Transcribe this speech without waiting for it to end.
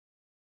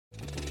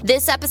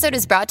This episode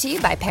is brought to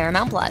you by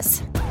Paramount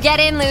Plus.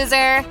 Get in,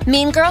 loser!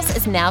 Mean Girls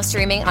is now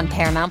streaming on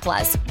Paramount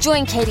Plus.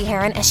 Join Katie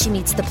Heron as she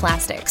meets the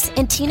plastics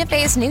in Tina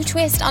Fey's new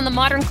twist on the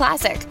modern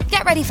classic.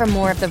 Get ready for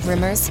more of the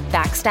rumors,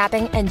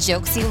 backstabbing, and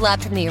jokes you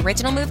loved from the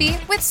original movie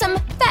with some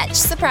fetch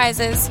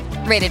surprises.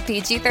 Rated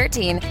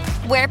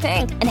PG-13. Wear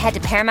pink and head to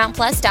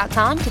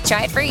ParamountPlus.com to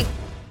try it free.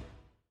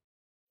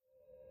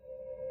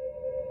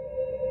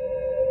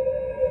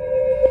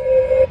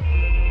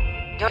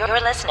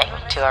 You're listening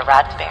to a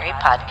Roddenberry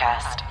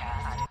podcast.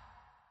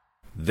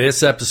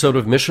 This episode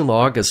of Mission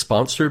Log is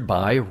sponsored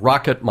by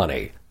Rocket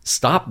Money.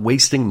 Stop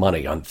wasting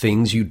money on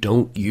things you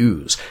don't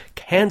use.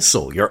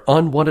 Cancel your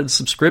unwanted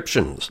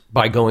subscriptions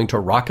by going to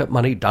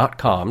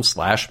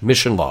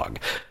rocketmoney.com/missionlog.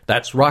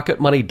 That's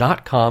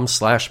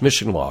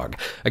rocketmoney.com/missionlog.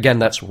 Again,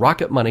 that's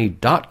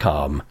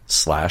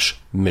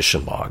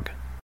rocketmoney.com/missionlog.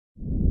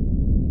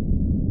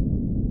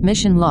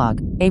 Mission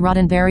Log, a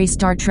Roddenberry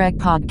Star Trek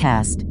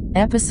podcast,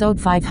 episode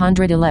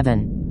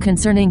 511,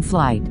 Concerning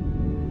Flight.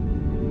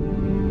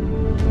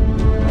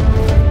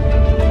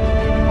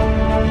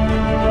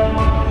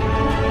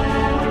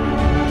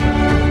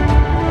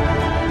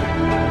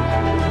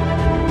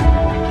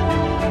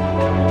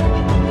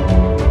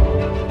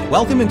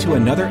 Welcome into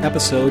another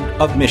episode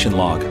of Mission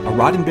Log, a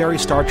Roddenberry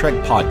Star Trek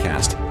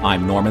podcast.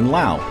 I'm Norman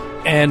Lau.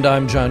 And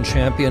I'm John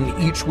Champion.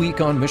 Each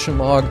week on Mission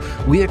Log,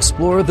 we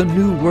explore the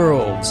new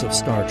worlds of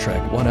Star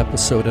Trek, one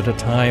episode at a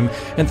time,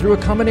 and through a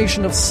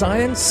combination of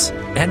science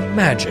and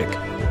magic,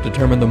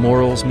 determine the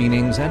morals,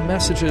 meanings, and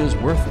messages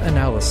worth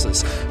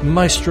analysis.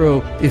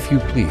 Maestro, if you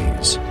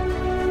please.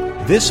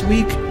 This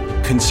week,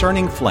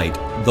 Concerning Flight,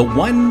 the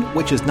one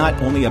which is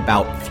not only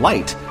about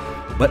flight,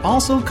 but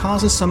also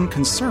causes some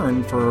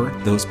concern for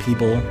those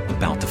people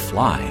about to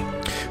fly.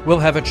 We'll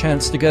have a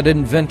chance to get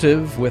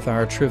inventive with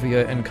our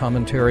trivia and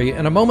commentary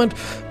in a moment,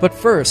 but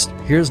first,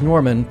 here's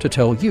Norman to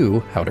tell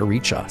you how to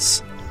reach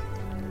us.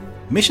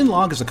 Mission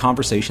Log is a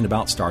conversation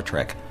about Star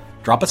Trek.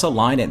 Drop us a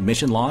line at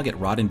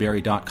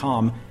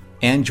missionlog@roddenberry.com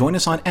and join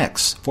us on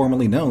X,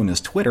 formerly known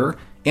as Twitter,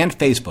 and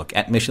Facebook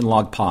at Mission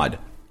Log Pod.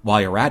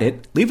 While you're at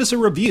it, leave us a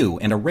review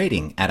and a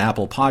rating at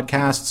Apple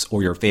Podcasts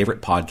or your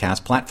favorite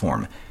podcast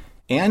platform.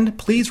 And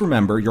please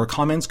remember your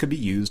comments could be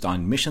used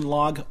on Mission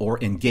Log or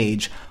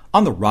Engage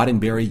on the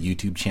Roddenberry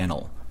YouTube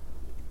channel.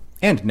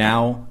 And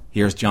now,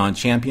 here's John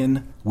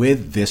Champion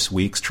with this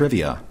week's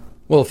trivia.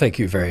 Well, thank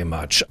you very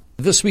much.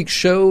 This week's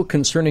show,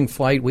 Concerning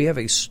Flight, we have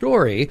a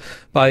story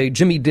by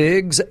Jimmy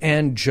Diggs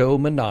and Joe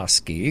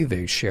Menosky.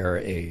 They share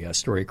a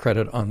story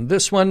credit on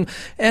this one,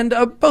 and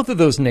both of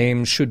those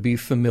names should be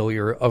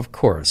familiar, of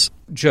course.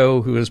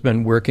 Joe, who has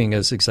been working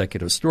as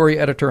executive story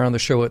editor on the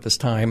show at this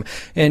time,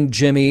 and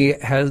Jimmy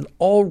has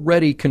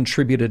already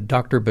contributed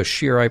Dr.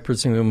 Bashir, I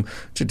presume,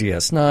 to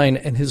DS9,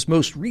 and his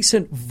most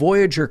recent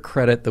Voyager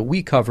credit that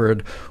we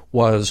covered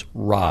was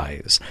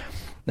Rise.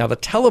 Now, the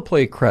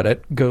teleplay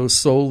credit goes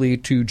solely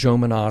to Joe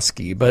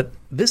Menosky, but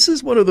this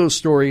is one of those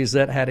stories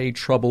that had a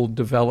troubled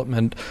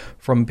development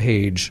from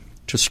page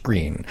to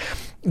screen.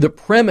 The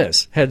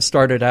premise had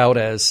started out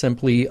as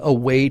simply a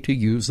way to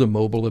use the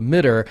mobile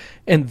emitter,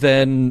 and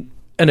then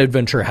an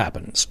adventure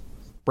happens.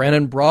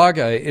 Brannon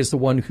Braga is the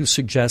one who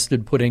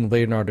suggested putting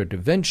Leonardo da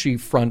Vinci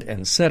front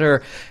and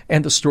center,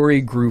 and the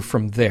story grew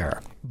from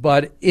there.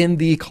 But in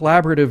the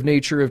collaborative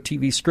nature of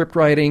TV script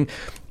writing,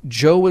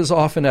 Joe was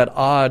often at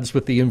odds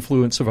with the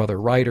influence of other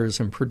writers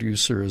and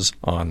producers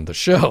on the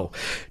show.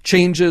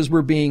 Changes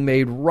were being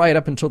made right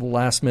up until the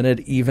last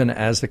minute, even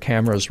as the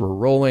cameras were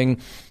rolling.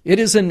 It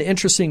is an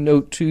interesting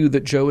note, too,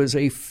 that Joe is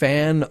a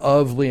fan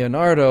of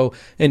Leonardo,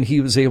 and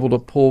he was able to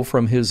pull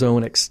from his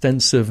own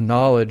extensive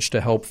knowledge to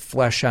help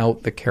flesh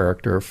out the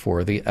character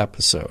for the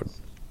episode.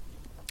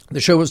 The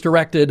show was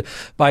directed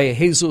by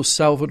Jesus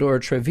Salvador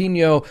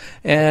Trevino,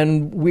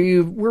 and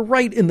we're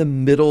right in the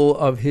middle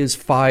of his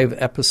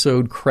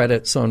 5-episode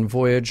credits on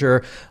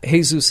Voyager.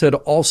 Jesus had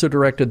also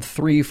directed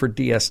 3 for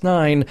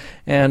DS9,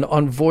 and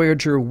on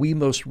Voyager, we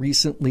most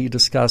recently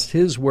discussed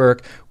his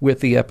work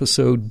with the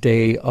episode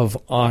Day of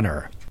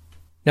Honor.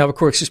 Now, of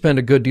course, you spend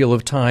a good deal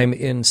of time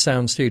in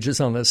sound stages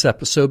on this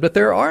episode, but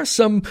there are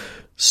some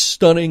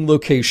stunning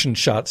location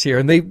shots here,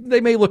 and they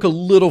may look a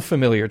little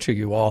familiar to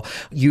you all.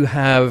 You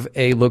have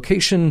a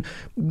location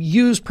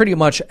used pretty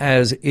much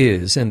as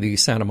is in the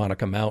Santa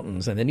Monica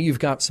Mountains, and then you've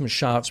got some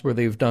shots where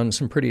they've done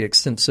some pretty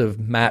extensive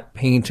matte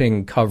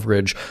painting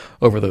coverage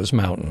over those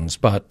mountains.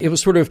 But it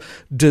was sort of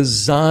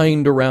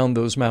designed around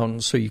those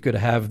mountains so you could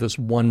have this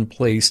one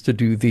place to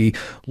do the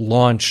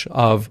launch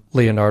of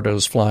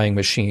Leonardo's flying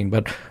machine.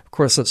 But of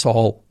course, it's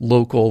all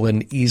local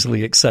and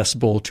easily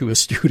accessible to a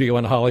studio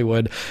in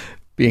Hollywood,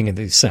 being in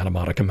the Santa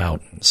Monica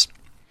Mountains.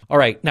 All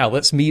right, now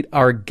let's meet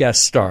our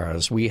guest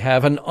stars. We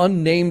have an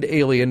unnamed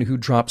alien who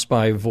drops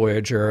by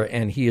Voyager,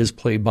 and he is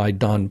played by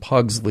Don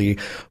Pugsley.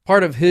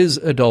 Part of his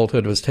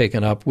adulthood was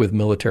taken up with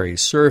military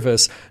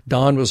service.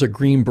 Don was a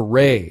Green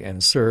Beret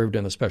and served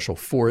in the Special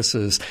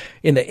Forces.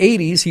 In the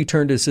 80s, he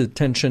turned his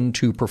attention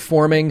to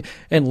performing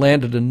and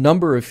landed a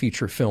number of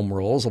feature film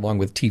roles along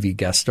with TV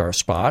guest star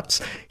spots.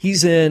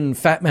 He's in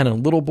Fat Man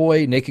and Little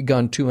Boy, Naked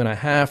Gun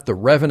 2.5, The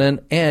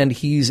Revenant, and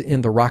he's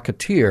in The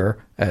Rocketeer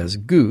as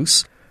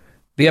Goose.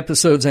 The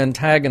episode's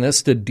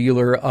antagonist, a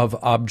dealer of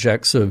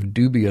objects of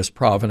dubious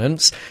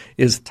provenance,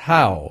 is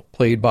Tao,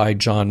 played by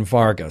John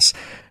Vargas.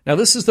 Now,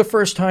 this is the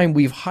first time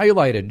we've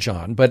highlighted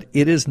John, but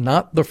it is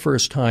not the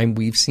first time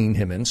we've seen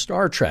him in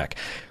Star Trek.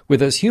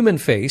 With his human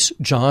face,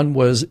 John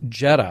was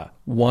Jedha,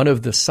 one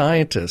of the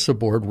scientists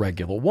aboard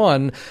Regula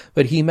 1,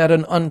 but he met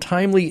an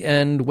untimely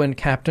end when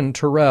Captain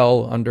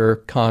Terrell, under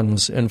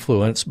Khan's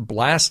influence,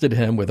 blasted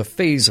him with a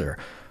phaser.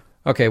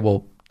 Okay,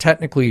 well,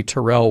 technically,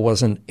 Terrell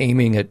wasn't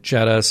aiming at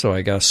Jedha, so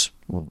I guess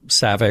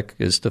Savick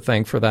is to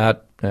thank for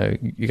that.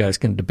 You guys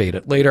can debate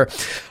it later.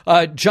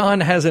 John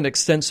has an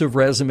extensive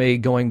resume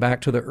going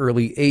back to the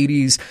early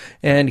 80s,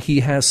 and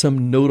he has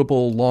some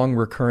notable long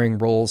recurring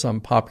roles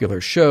on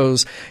popular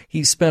shows.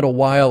 He spent a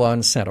while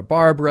on Santa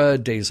Barbara,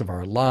 Days of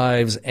Our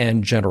Lives,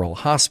 and General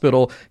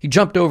Hospital. He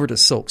jumped over to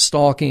Silk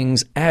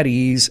Stalkings, At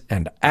Ease,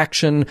 and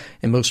Action,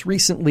 and most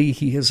recently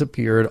he has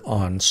appeared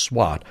on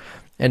SWAT.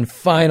 And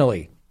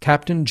finally,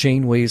 Captain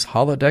Janeway's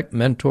holodeck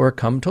mentor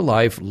come to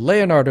life,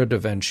 Leonardo da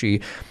Vinci,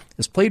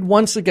 is played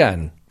once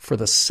again for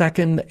the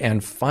second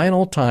and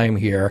final time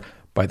here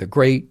by the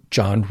great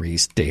John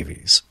Rhys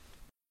Davies.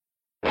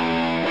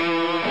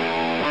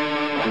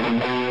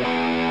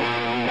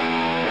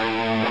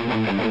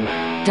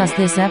 Does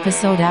this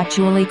episode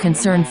actually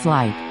concern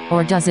flight,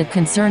 or does it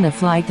concern a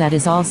flight that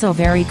is also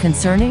very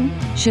concerning?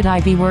 Should I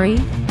be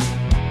worried?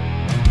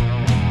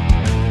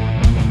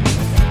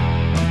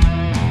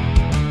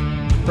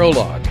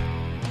 Prologue.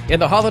 In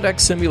the holodeck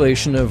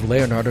simulation of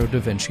Leonardo da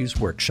Vinci's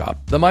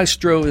workshop, the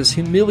maestro is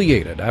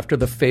humiliated after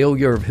the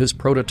failure of his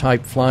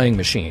prototype flying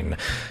machine.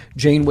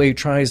 Janeway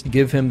tries to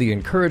give him the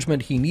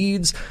encouragement he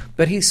needs,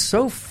 but he's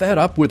so fed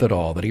up with it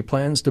all that he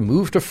plans to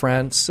move to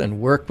France and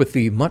work with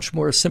the much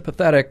more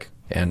sympathetic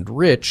and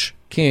rich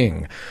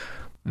king.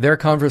 Their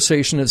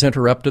conversation is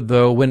interrupted,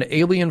 though, when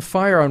alien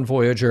fire on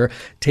Voyager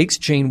takes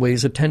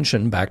Janeway's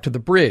attention back to the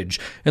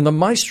bridge, and the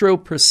maestro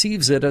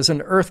perceives it as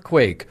an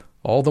earthquake.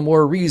 All the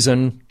more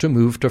reason to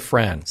move to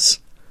France.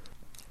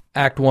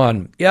 Act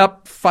 1.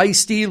 Yep,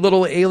 feisty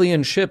little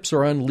alien ships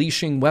are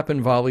unleashing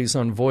weapon volleys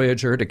on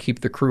Voyager to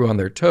keep the crew on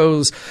their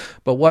toes.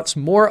 But what's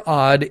more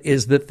odd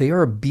is that they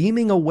are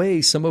beaming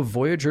away some of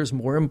Voyager's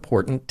more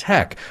important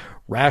tech.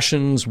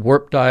 Rations,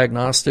 warp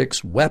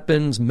diagnostics,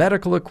 weapons,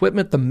 medical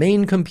equipment, the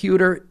main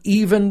computer,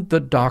 even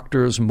the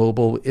doctor's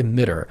mobile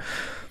emitter.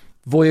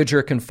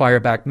 Voyager can fire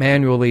back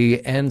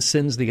manually and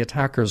sends the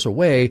attackers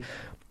away,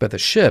 but the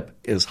ship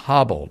is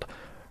hobbled.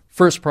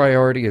 First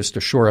priority is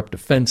to shore up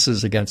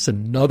defenses against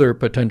another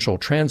potential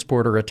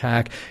transporter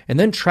attack and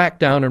then track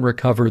down and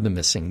recover the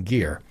missing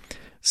gear.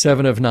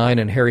 7 of 9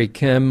 and Harry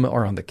Kim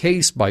are on the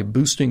case by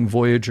boosting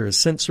Voyager's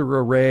sensor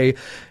array,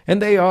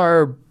 and they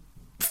are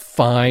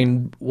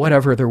fine.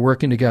 Whatever, they're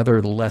working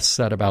together. The less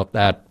said about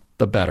that,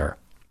 the better.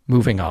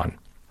 Moving on.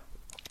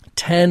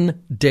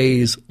 10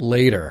 days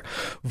later,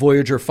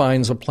 Voyager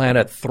finds a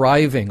planet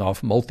thriving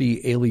off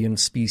multi-alien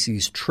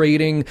species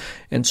trading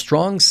and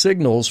strong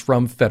signals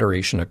from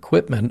Federation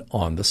equipment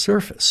on the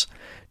surface.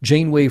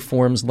 Janeway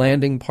forms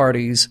landing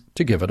parties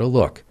to give it a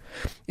look.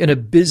 In a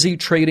busy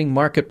trading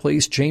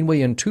marketplace,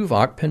 Janeway and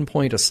Tuvok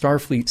pinpoint a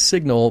Starfleet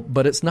signal,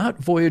 but it's not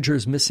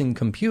Voyager's missing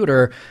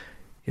computer.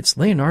 It's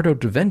Leonardo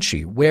da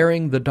Vinci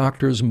wearing the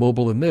doctor's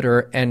mobile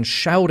emitter and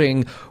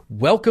shouting,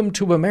 "Welcome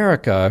to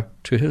America,"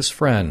 to his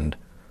friend.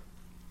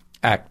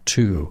 Act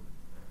 2.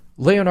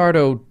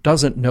 Leonardo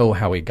doesn't know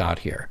how he got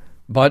here,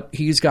 but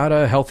he's got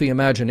a healthy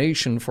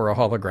imagination for a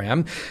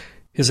hologram.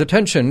 His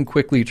attention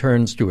quickly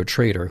turns to a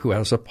trader who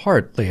has a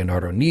part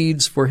Leonardo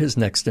needs for his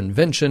next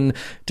invention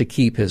to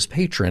keep his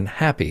patron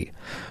happy.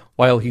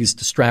 While he's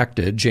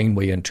distracted,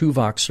 Janeway and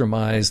Tuvok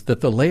surmise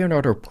that the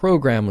Leonardo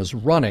program was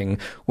running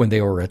when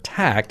they were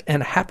attacked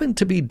and happened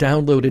to be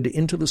downloaded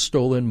into the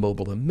stolen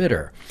mobile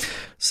emitter.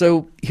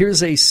 So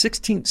here's a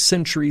 16th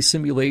century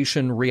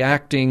simulation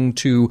reacting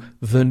to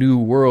the new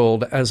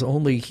world as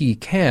only he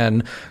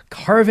can,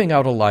 carving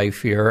out a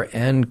life here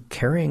and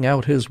carrying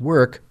out his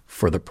work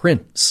for the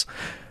prince.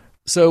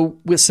 So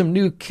with some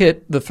new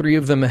kit, the three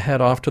of them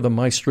head off to the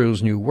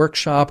maestro's new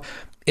workshop.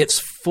 It's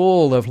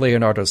full of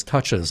Leonardo's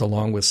touches,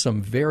 along with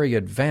some very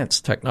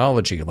advanced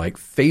technology, like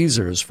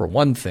phasers for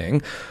one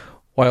thing.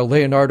 While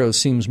Leonardo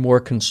seems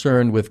more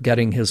concerned with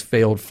getting his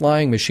failed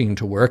flying machine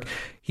to work,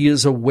 he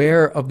is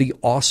aware of the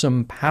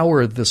awesome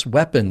power of this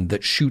weapon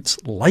that shoots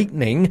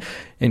lightning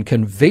and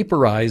can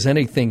vaporize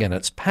anything in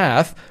its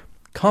path,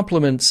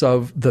 compliments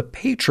of the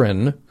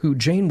patron who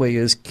Janeway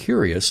is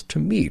curious to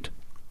meet.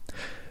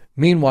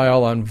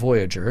 Meanwhile, on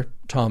Voyager,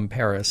 Tom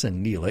Paris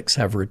and Neelix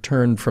have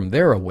returned from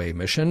their away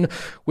mission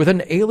with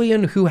an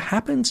alien who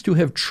happens to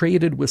have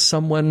traded with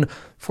someone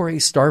for a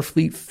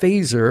Starfleet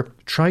phaser,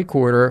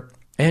 tricorder,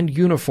 and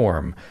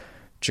uniform.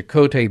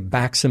 Chakotay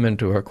backs him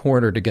into a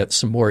corner to get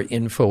some more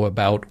info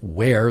about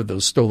where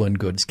those stolen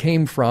goods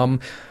came from.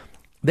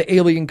 The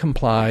alien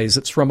complies.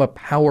 It's from a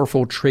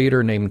powerful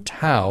trader named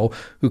Tau,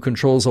 who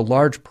controls a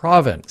large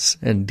province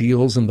and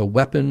deals in the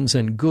weapons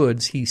and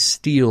goods he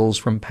steals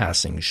from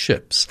passing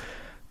ships.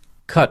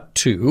 Cut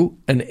to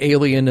an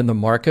alien in the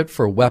market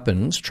for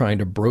weapons trying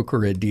to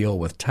broker a deal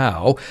with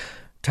Tau.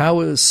 Tau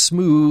is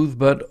smooth,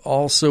 but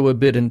also a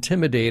bit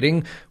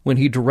intimidating when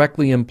he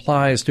directly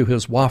implies to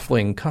his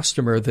waffling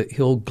customer that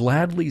he'll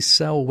gladly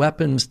sell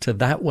weapons to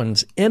that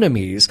one's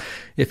enemies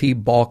if he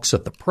balks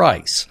at the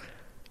price.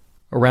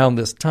 Around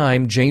this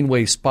time,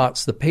 Janeway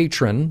spots the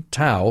patron,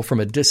 Tau, from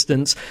a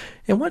distance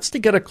and wants to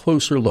get a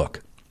closer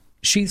look.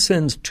 She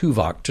sends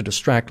Tuvok to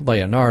distract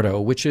Leonardo,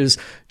 which is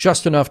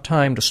just enough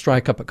time to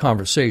strike up a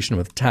conversation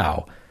with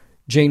Tau.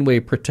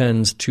 Janeway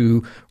pretends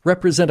to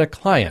represent a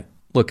client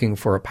looking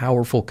for a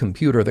powerful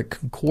computer that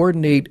can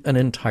coordinate an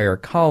entire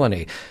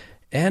colony.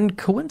 And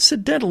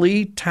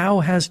coincidentally, Tau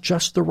has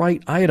just the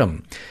right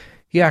item.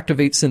 He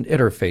activates an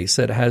interface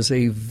that has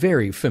a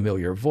very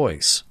familiar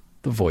voice,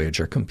 the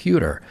Voyager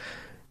computer.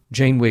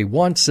 Janeway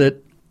wants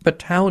it, but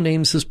Tau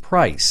names his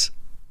price,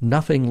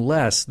 nothing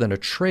less than a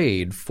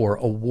trade for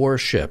a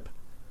warship.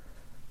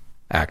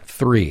 Act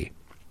 3.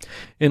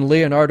 In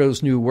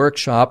Leonardo's new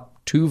workshop,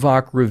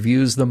 Tuvok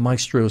reviews the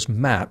Maestro's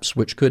maps,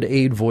 which could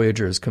aid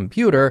Voyager's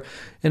computer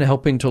in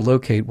helping to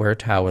locate where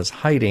Tau is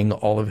hiding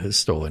all of his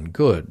stolen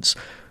goods.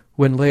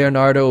 When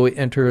Leonardo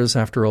enters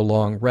after a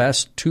long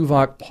rest,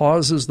 Tuvok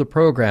pauses the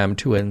program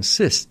to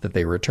insist that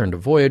they return to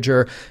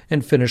Voyager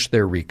and finish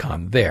their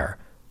recon there.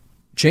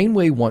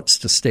 Janeway wants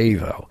to stay,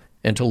 though,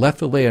 and to let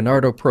the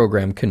Leonardo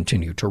program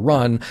continue to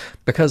run,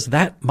 because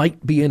that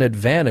might be an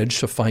advantage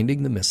to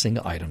finding the missing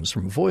items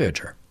from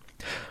Voyager.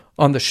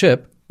 On the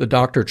ship, the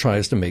Doctor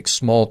tries to make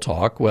small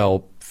talk,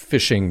 well,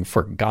 fishing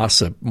for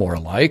gossip, more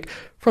like,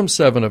 from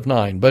 7 of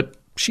 9, but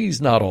she's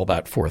not all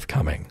that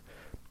forthcoming.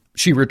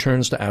 She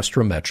returns to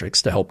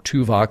Astrometrics to help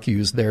Tuvok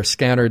use their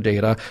scanner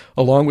data,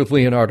 along with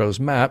Leonardo's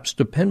maps,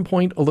 to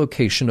pinpoint a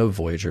location of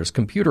Voyager's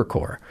computer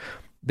core.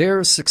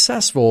 They're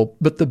successful,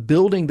 but the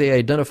building they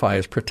identify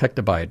is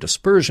protected by a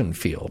dispersion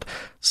field.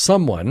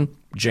 Someone,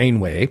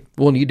 Janeway,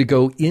 will need to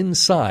go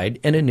inside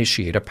and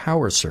initiate a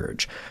power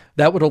surge.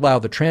 That would allow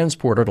the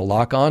transporter to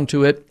lock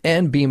onto it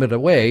and beam it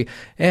away,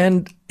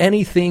 and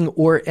anything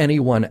or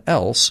anyone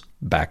else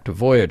back to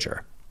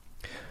Voyager.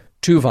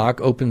 Tuvok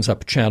opens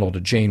up a channel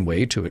to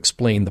Janeway to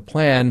explain the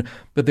plan,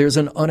 but there's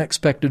an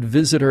unexpected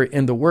visitor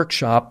in the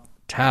workshop,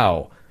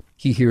 Tau.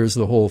 He hears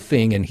the whole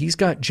thing, and he's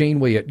got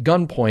Janeway at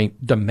gunpoint,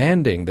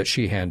 demanding that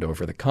she hand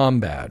over the comm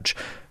badge.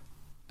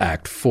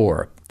 Act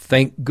 4.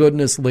 Thank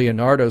goodness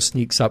Leonardo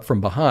sneaks up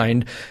from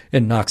behind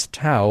and knocks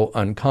Tau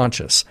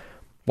unconscious.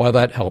 While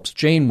that helps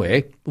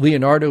Janeway,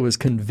 Leonardo is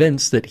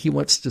convinced that he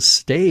wants to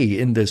stay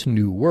in this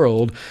new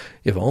world,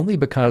 if only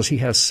because he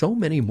has so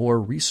many more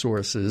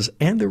resources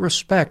and the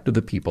respect of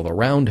the people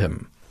around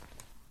him.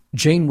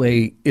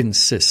 Janeway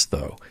insists,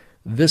 though.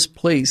 This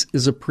place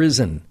is a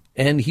prison,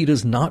 and he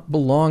does not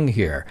belong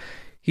here.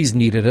 He's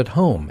needed at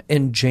home,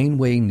 and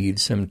Janeway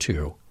needs him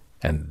too.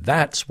 And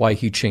that's why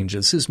he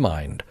changes his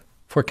mind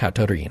for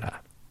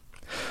Katarina.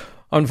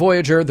 On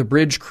Voyager, the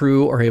bridge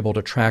crew are able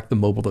to track the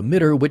mobile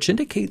emitter, which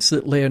indicates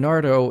that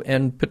Leonardo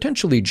and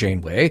potentially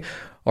Janeway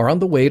are on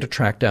the way to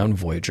track down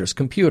Voyager's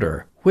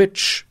computer,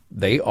 which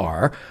they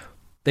are.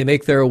 They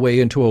make their way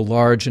into a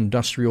large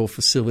industrial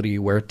facility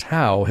where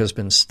Tau has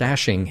been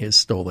stashing his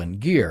stolen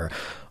gear,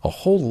 a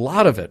whole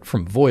lot of it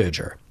from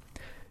Voyager.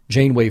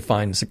 Janeway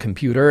finds the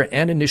computer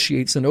and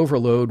initiates an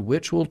overload,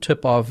 which will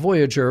tip off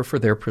Voyager for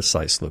their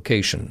precise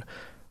location.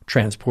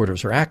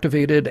 Transporters are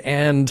activated,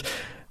 and,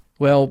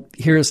 well,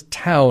 here's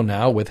Tau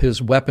now with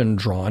his weapon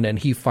drawn, and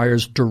he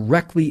fires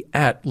directly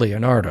at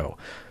Leonardo.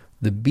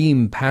 The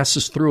beam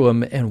passes through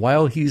him, and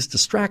while he's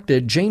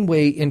distracted,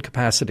 Janeway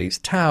incapacitates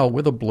Tau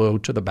with a blow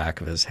to the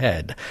back of his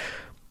head.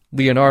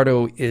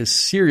 Leonardo is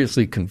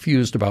seriously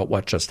confused about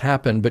what just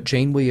happened, but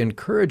Janeway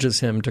encourages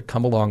him to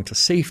come along to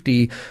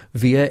safety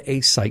via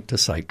a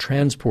site-to-site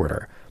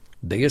transporter.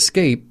 They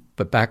escape,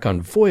 but back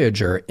on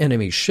Voyager,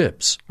 enemy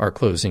ships are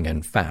closing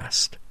in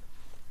fast.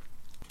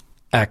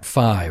 Act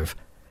 5.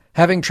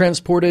 Having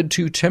transported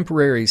to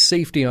temporary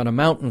safety on a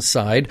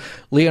mountainside,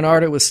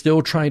 Leonardo is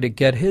still trying to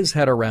get his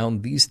head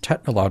around these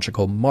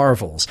technological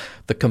marvels,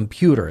 the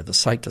computer, the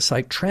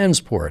site-to-site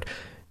transport.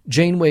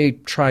 Janeway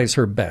tries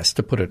her best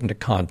to put it into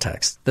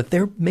context, that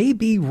there may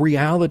be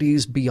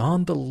realities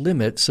beyond the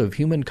limits of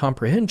human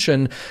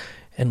comprehension,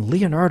 and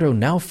Leonardo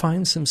now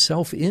finds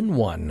himself in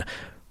one.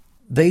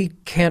 They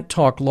can't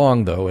talk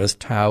long, though, as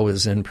Tau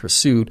is in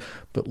pursuit,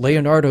 but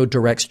Leonardo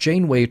directs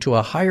Janeway to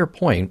a higher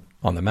point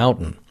on the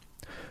mountain.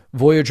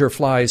 Voyager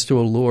flies to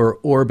a lower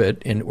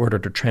orbit in order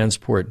to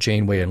transport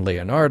Janeway and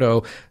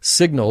Leonardo,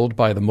 signaled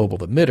by the mobile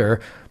emitter.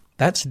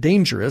 That's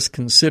dangerous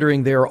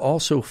considering they are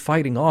also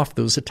fighting off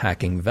those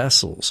attacking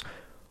vessels.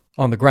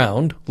 On the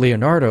ground,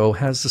 Leonardo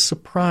has a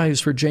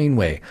surprise for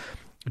Janeway.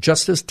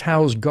 Just as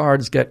Tao's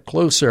guards get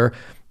closer,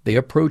 they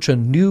approach a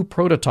new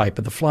prototype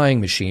of the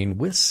flying machine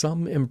with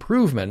some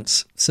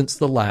improvements since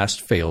the last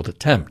failed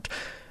attempt.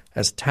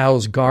 As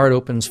Tao's guard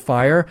opens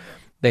fire,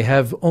 they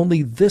have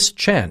only this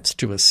chance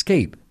to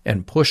escape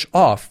and push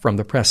off from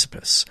the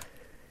precipice.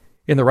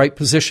 In the right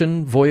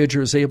position,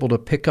 Voyager is able to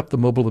pick up the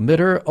mobile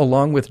emitter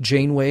along with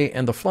Janeway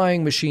and the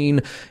flying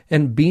machine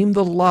and beam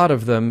the lot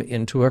of them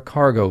into a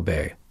cargo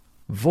bay.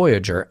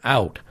 Voyager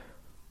out.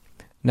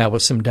 Now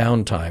with some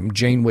downtime,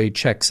 Janeway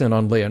checks in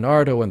on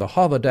Leonardo in the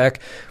holodeck.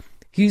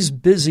 He's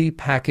busy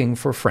packing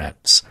for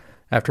France.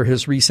 After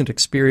his recent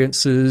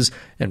experiences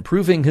and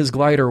proving his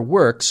glider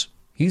works,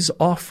 he's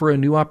off for a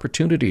new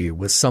opportunity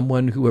with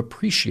someone who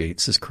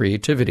appreciates his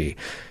creativity.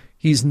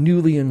 He's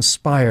newly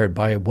inspired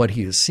by what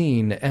he has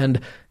seen,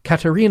 and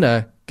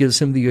Katerina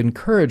gives him the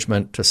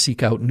encouragement to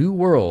seek out new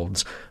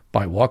worlds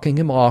by walking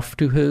him off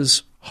to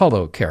his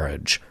holo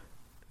carriage.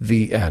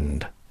 The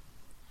end.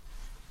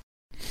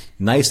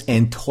 Nice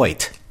and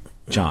toit,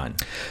 John.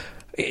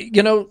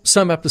 You know,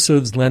 some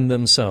episodes lend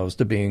themselves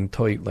to being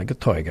toit like a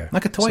toiger.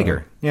 Like a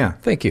toiger, So, yeah.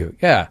 Thank you,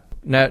 yeah.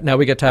 Now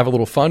we get to have a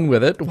little fun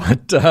with it.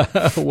 What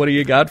do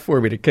you got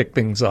for me to kick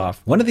things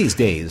off? One of these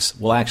days,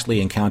 we'll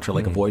actually encounter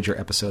like a Voyager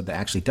episode that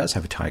actually does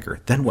have a tiger.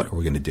 Then what are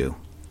we going to do?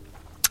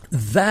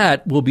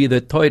 That will be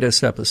the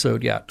Toitus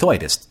episode, yeah.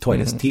 Toitus,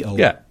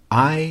 T-O-I-G-H-T.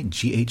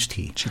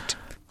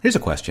 Here's a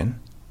question.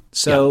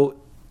 So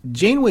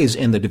Janeway's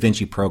in the Da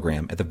Vinci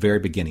program at the very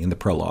beginning, in the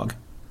prologue.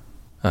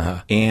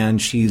 And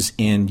she's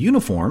in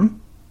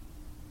uniform,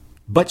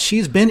 but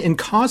she's been in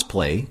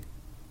cosplay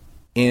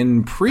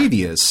in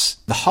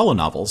the holo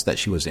novels that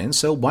she was in,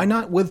 so why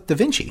not with Da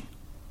Vinci?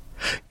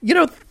 You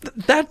know,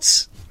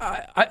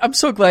 I'm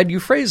so glad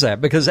you phrased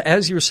that, because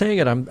as you're saying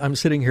it, I'm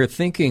sitting here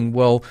thinking,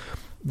 well,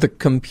 the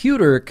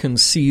computer can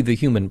see the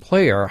human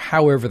player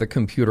however the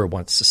computer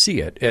wants to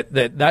see it.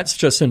 That's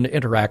just an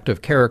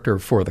interactive character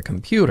for the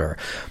computer.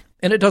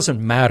 And it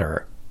doesn't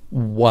matter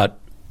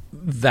what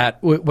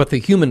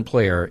the human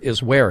player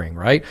is wearing,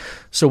 right?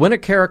 So when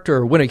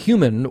a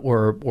human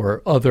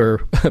or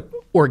other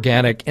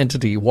organic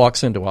entity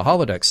walks into a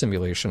holodeck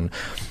simulation,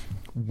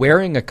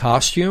 wearing a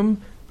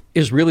costume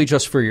is really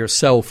just for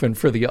yourself and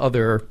for the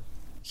other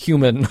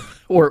human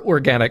or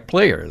organic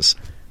players.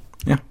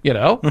 Yeah. You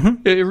know?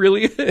 Mm-hmm. It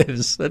really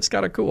is. That's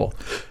kind of cool.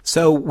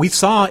 So we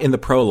saw in the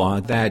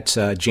prologue that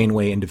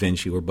Janeway and Da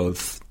Vinci were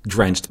both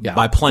drenched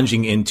by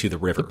plunging into the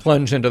river.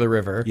 Plunge into the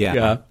river.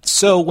 Yeah.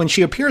 So when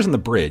she appears on the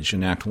bridge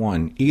in Act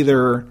 1,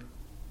 either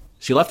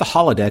she left the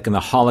holodeck and the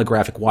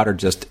holographic water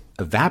just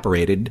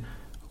evaporated,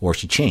 or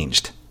she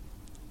changed.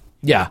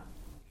 Yeah.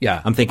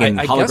 I'm thinking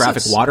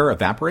holographic water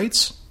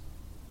evaporates?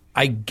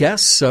 I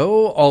guess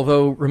so,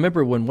 although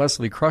remember when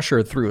Wesley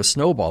Crusher threw a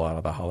snowball out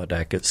of the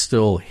holodeck, it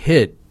still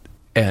hit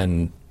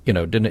and,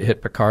 didn't it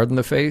hit Picard in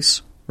the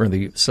face? That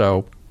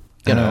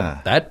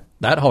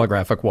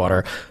holographic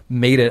water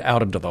made it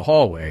out into the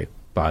hallway,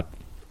 but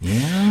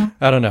I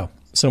don't know.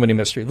 So many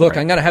mysteries. Look,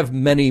 I'm going to have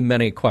many,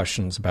 many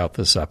questions about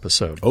this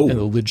episode and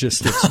the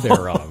logistics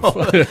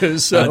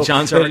thereof. So,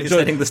 John's already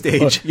setting the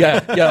stage.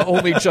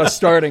 Only just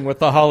starting with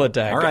the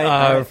holodeck. All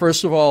right.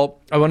 First of all,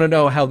 I want to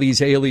know how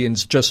these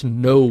aliens just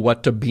know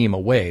what to beam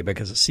away,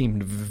 because it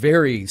seemed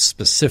very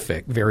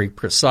specific, very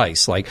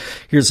precise. Like,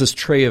 here's this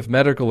tray of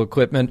medical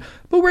equipment,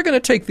 but we're going to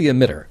take the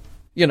emitter,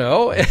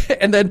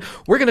 and then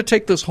we're going to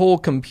take this whole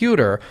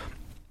computer.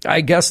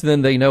 I guess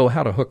then they know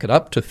how to hook it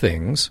up to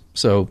things,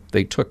 so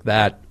they took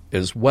that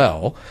as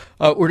well.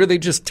 Or do they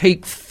just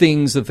take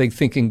things that they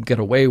think can get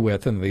away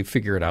with and they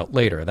figure it out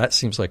later? That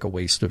seems like a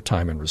waste of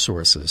time and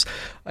resources.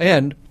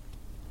 And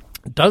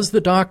does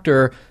the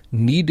Doctor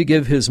need to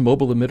give his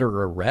mobile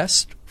emitter a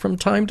rest from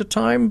time to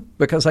time?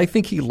 Because I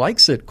think he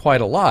likes it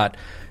quite a lot.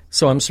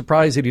 So I'm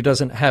surprised that he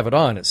doesn't have it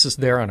on. It's just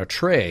there on a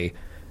tray.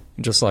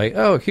 Just like,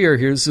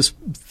 here's this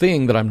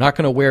thing that I'm not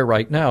going to wear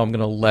right now. I'm going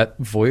to let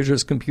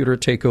Voyager's computer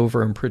take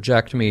over and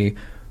project me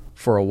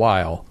for a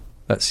while.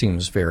 That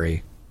seems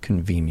very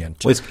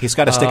convenient. Well, he's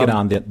got to stick it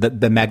on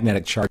the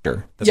magnetic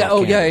charger.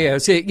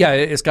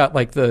 It's got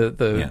like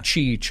the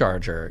chi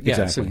charger. Yeah,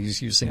 exactly. So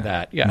he's using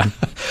that. Yeah.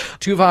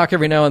 Tuvok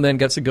every now and then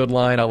gets a good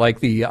line.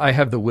 I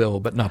have the will,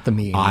 but not the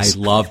means. I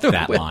loved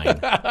that line.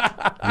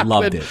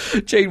 Loved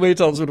it. Janeway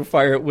tells him to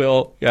fire at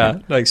will. Yeah,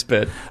 nice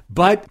bit.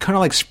 But kind of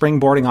like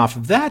springboarding off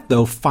of that,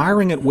 though,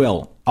 firing at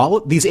will. All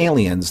of these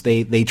aliens,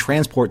 they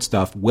transport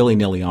stuff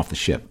willy-nilly off the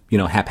ship,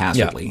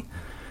 haphazardly.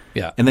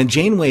 Yeah. And then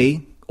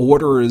Janeway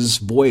orders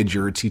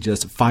Voyager to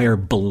just fire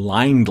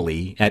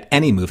blindly at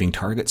any moving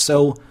target.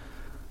 So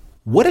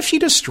what if she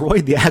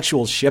destroyed the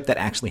actual ship that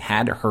actually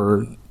had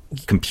her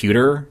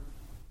computer,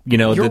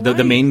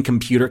 the main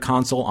computer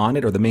console on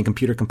it, or the main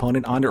computer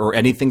component on it, or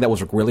anything that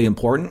was really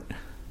important?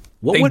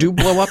 They do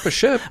blow up a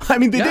ship. I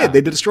mean, they did.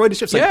 They destroyed a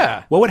ship.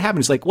 Like, what would happen?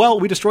 It's like, well,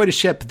 we destroyed a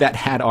ship that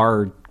had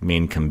our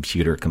main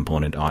computer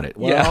component on it.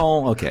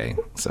 Well, okay.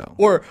 So,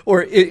 or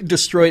it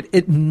destroyed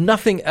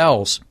nothing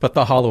else but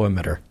the holo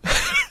emitter.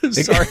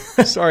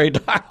 Sorry,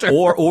 doctor.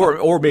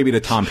 Or maybe to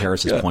Tom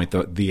Paris's point,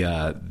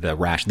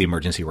 the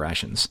emergency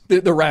rations.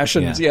 The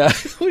rations, yeah.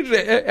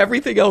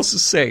 Everything else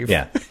is safe.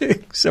 Yeah.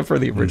 Except for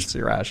the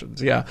emergency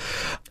rations, yeah.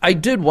 I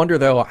did wonder,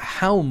 though,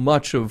 how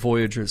much of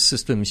Voyager's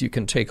systems you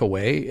can take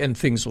away and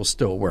things will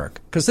still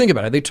work. Because think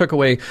about it. They took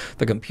away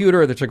the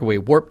computer, they took away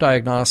warp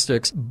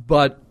diagnostics,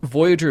 but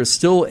Voyager is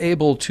still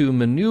able to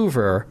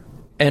maneuver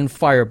and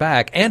fire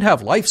back and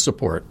have life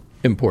support,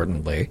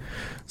 importantly.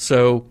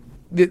 So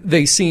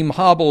they seem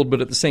hobbled,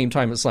 but at the same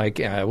time, it's like,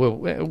 yeah,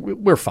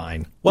 we're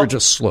fine. We're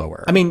just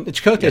slower. I mean,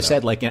 Chakotay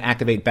said,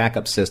 activate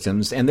backup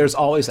systems, and there's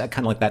always that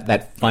kind of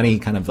that funny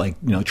kind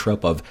of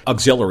trope of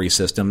auxiliary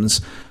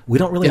systems. We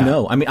don't really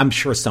know. I mean, I'm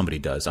sure somebody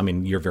does. I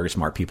mean, you're very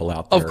smart people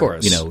out there. Of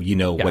course. You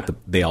know what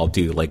they all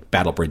do, like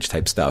Battle Bridge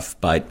type stuff.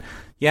 But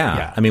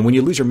I mean, when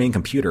you lose your main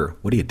computer,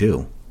 what do you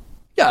do?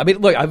 Yeah, I mean,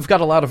 look, I've got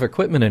a lot of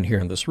equipment in here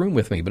in this room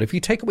with me, but if you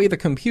take away the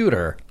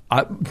computer,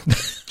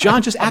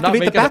 John, just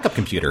activate the backup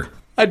computer.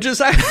 I'm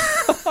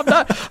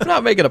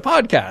not making a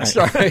podcast.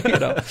 All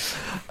right,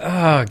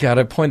 Oh God,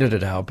 I pointed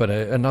it out, but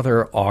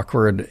another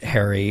awkward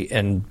Harry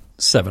and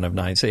 7 of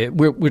 9 say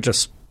we're going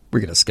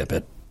to skip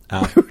it.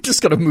 We're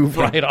just going to move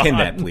right on. Pin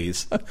that,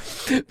 please.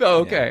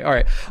 Okay, all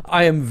right.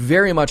 I am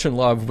very much in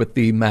love with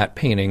the matte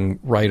painting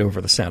right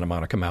over the Santa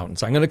Monica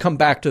Mountains. I'm going to come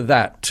back to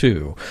that,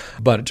 too.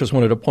 But just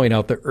wanted to point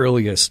out the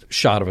earliest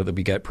shot of it that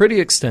we get.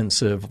 Pretty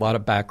extensive, a lot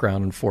of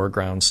background and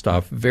foreground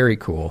stuff. Very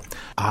cool.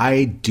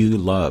 I do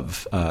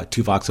love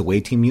Tuvok's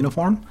away team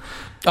uniform.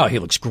 Oh, he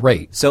looks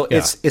great. So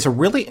it's a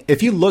really,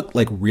 if you look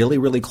really,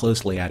 really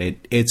closely at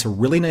it, it's a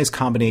really nice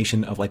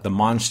combination of the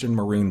monster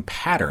maroon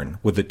pattern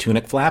with the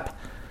tunic flap.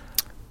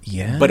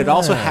 Yeah. But it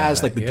also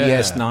has the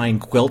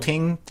DS9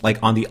 quilting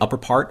on the upper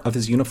part of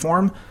his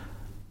uniform.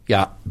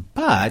 Yeah.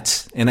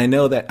 But, and I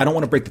know that I don't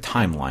want to break the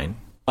timeline,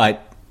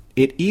 but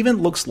it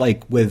even looks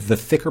like with the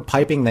thicker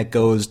piping that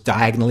goes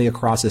diagonally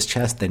across his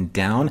chest and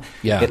down,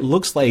 it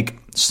looks like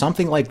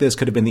something like this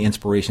could have been the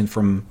inspiration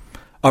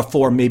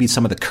for maybe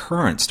some of the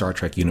current Star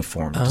Trek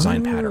uniform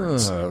design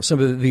patterns. Some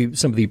of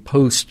the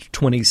post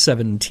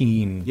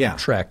 2017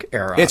 Trek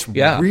era. It's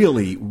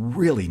really,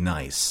 really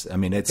nice. I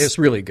mean, it's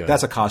really good.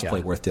 That's a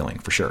cosplay worth doing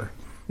for sure.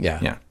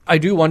 Yeah. I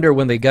do wonder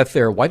when they get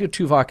there, why did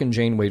Tuvok and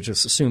Janeway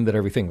just assume that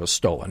everything was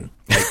stolen?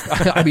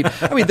 I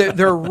mean,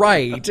 they're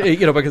right,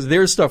 because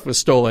their stuff was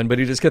stolen, but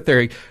you just get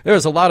there.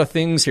 There's a lot of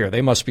things here.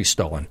 They must be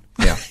stolen.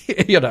 Yeah.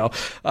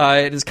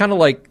 It is kind of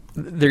like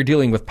they're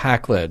dealing with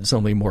Pac-Leds,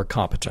 only more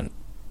competent.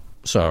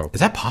 So is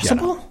that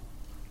possible?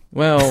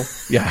 Well,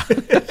 yeah.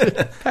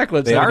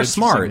 They are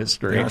smart.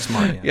 History. They are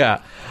smart.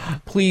 Yeah.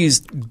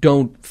 Please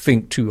don't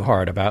think too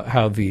hard about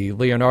how the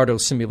Leonardo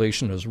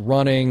simulation is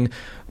running.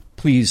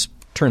 Please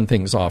turn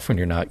things off when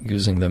you're not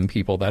using them,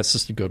 people. That's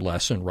just a good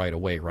lesson right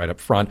away, right up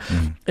front.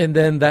 And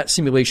then that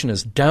simulation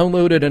is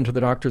downloaded into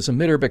the Doctor's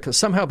emitter because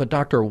somehow the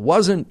Doctor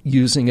wasn't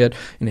using it,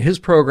 and his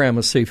program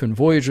was safe in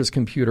Voyager's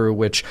computer,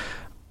 which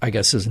I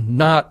guess is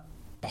not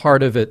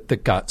part of it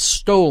that got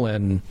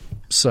stolen.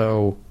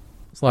 So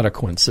there's a lot of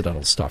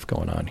coincidental stuff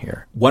going on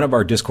here. One of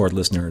our Discord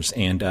listeners,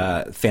 and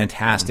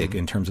fantastic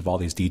in terms of all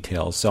these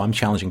details. So I'm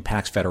challenging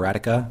Pax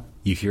Federatica.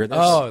 You hear this?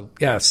 Oh,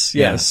 yes.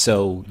 Yeah,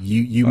 so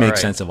you make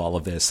sense of all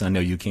of this. I know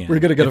you can. We're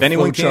going to get a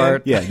flow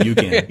chart. Yeah, you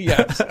can.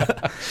 Yes.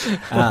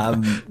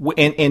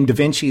 And Da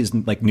Vinci's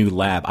new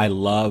lab, I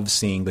love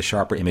seeing the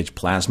Sharper Image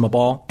plasma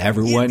ball.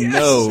 Everyone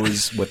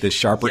knows what this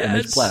Sharper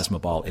Image plasma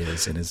ball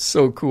is in his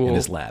so cool in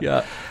his lab.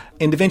 Yeah.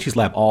 In Da Vinci's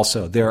lab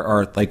also, there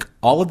are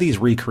all of these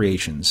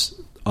recreations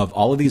of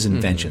all of these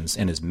inventions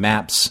and his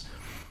maps,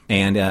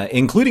 and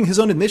including his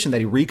own admission that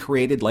he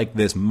recreated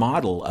this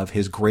model of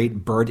his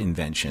great bird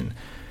invention.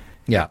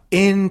 Yeah.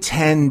 In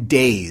 10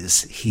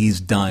 days, he's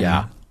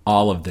done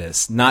all of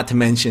this, not to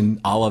mention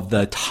all of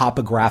the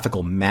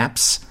topographical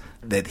maps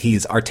that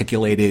he's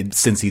articulated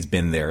since he's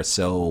been there.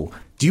 So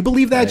do you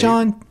believe that,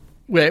 John?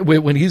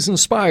 When he's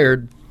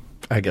inspired,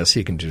 I guess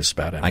he can do just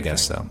about anything. I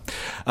guess so.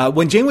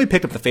 When Janeway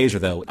picked up the phaser,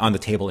 though, on the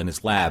table in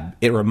his lab,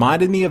 it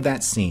reminded me of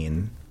that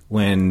scene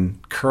when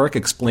Kirk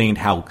explained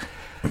how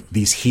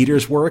these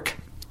heaters work.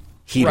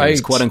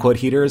 Heaters, quote-unquote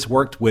heaters,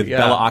 worked with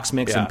Bella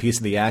Oxmix and Piece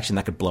of the Action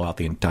that could blow out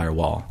the entire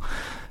wall.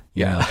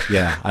 Yeah,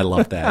 I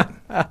love that.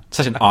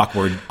 Such an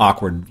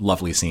awkward,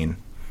 lovely scene.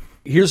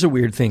 Here's a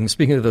weird thing.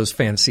 Speaking of those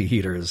fancy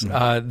heaters,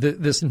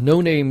 this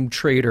no-name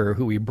trader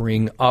who we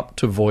bring up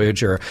to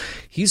Voyager,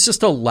 he's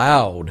just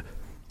allowed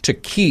to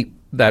keep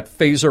that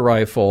phaser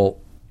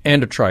rifle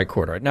and a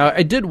tricorder. Now,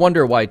 I did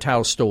wonder why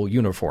Tau stole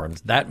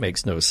uniforms. That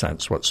makes no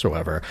sense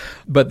whatsoever.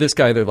 But this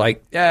guy, they're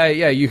like, yeah,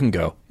 you can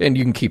go, and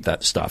you can keep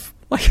that stuff.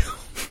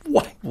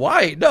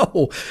 Why?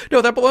 No,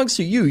 that belongs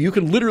to you. You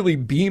can literally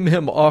beam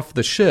him off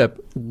the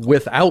ship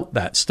without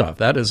that stuff.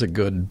 That is a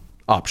good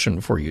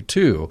option for you,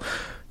 too,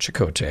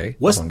 Chakotay,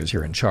 as long as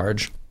you're in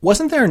charge.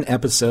 Wasn't there an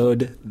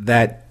episode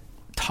that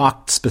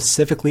talked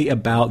specifically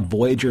about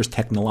Voyager's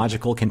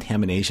technological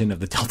contamination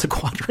of the Delta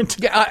Quadrant?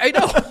 Yeah, I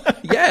know.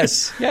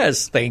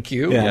 Yes, thank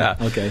you. Yeah.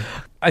 Okay.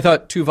 I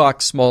thought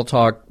Tuvok's small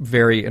talk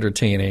very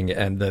entertaining,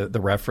 and the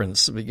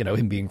reference,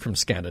 him being from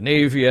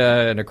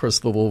Scandinavia, and of course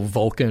the little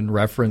Vulcan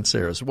reference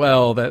there as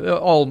well. That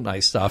all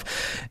nice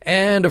stuff.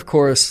 And of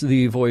course,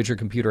 the Voyager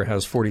computer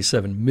has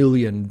 47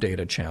 million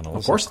data channels.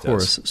 Of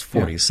course it's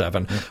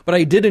 47. Yeah. But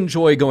I did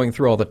enjoy going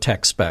through all the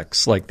tech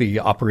specs, like the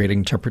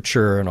operating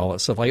temperature and all that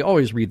stuff. I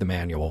always read the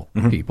manual,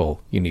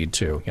 people. You need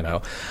to,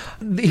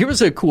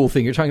 Here's a cool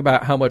thing. You're talking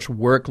about how much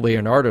work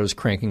Leonardo's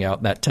cranking out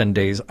in that 10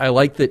 days. I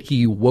like that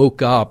he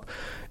woke up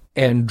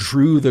and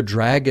drew the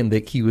dragon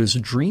that he was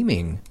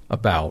dreaming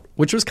about,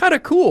 which was kind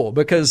of cool,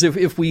 because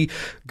if we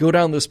go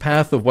down this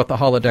path of what the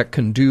holodeck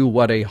can do,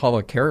 what a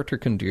holo character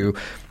can do,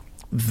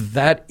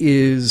 that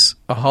is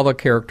a holo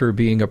character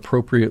being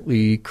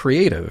appropriately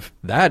creative.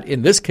 That,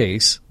 in this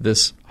case,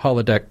 this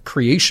holodeck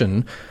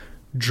creation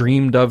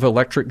dreamed of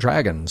electric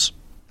dragons.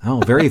 Oh,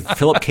 very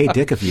Philip K.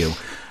 Dick of you.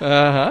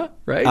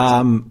 Right.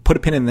 Put a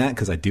pin in that,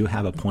 because I do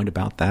have a point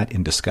about that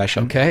in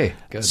discussion. Okay,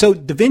 good. So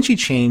Da Vinci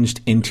changed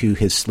into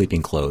his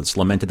sleeping clothes,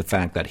 lamented the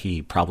fact that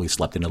he probably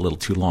slept in a little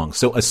too long.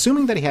 So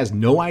assuming that he has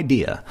no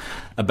idea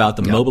about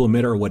the mobile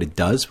emitter or what it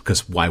does,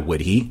 because why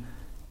would he?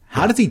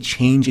 How does he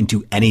change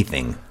into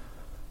anything?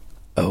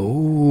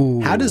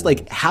 Oh. How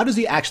does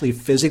he actually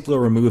physically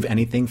remove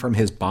anything from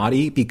his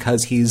body?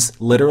 Because he's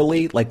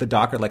literally, like the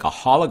Doctor, like a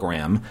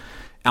hologram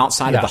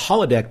outside of the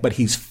holodeck, but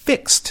he's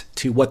fixed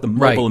to what the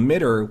mobile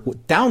emitter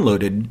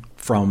downloaded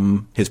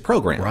from his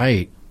program.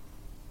 Right.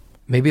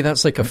 Maybe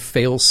that's like a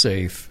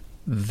failsafe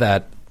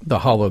that the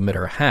holo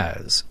emitter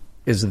has,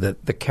 is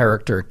that the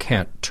character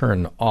can't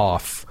turn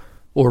off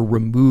or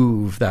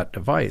remove that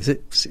device.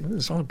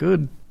 It's all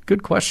good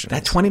question.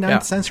 That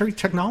 29th century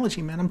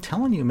technology, man, I'm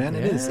telling you, man,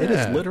 it is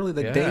literally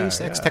the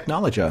Deus Ex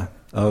Technologia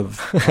of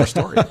our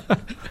story.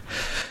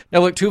 Now,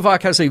 look,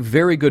 Tuvok has a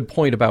very good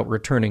point about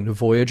returning to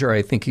Voyager.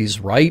 I think he's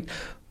right.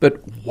 But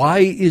why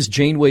is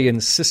Janeway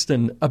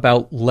insistent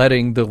about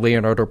letting the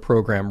Leonardo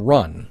program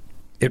run?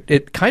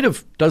 It kind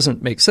of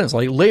doesn't make sense.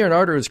 Like,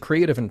 Leonardo is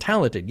creative and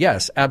talented,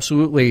 yes,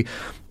 absolutely.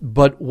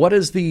 But what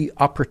is the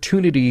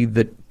opportunity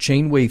that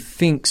Janeway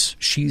thinks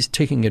she's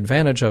taking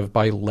advantage of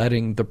by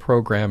letting the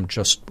program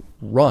just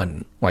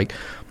run? Like,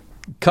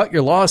 cut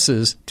your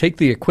losses, take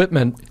the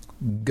equipment,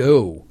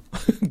 go.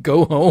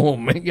 Go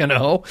home,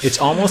 It's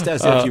almost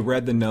as if you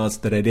read the notes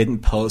that I didn't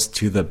post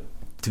to the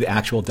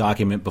actual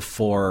document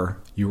before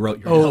you wrote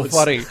your notes. Oh,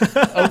 funny.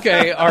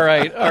 Okay, all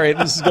right.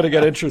 This is going to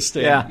get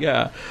interesting.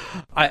 Yeah.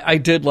 I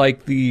did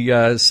like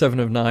the 7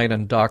 of 9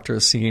 and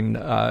Doctor scene.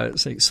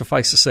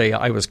 Suffice to say,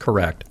 I was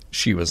correct.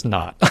 She was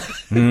not.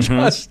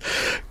 Just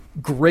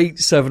great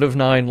 7 of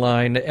 9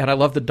 line, and I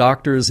love the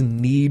Doctor's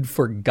need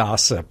for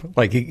gossip.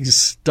 Like, he's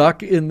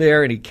stuck in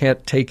there and he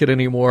can't take it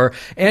anymore,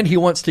 and he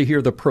wants to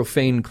hear the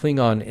profane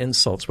Klingon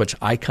insults, which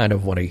I kind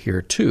of want to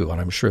hear too, and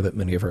I'm sure that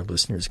many of our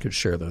listeners could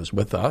share those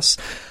with us.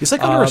 He's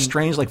like under a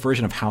strange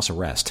version of house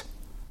arrest.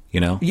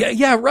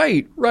 Yeah,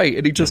 right.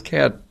 And he just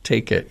can't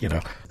take it,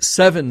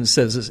 7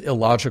 says it's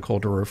illogical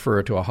to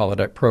refer to a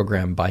holodeck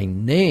program by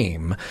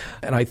name,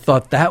 and I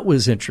thought that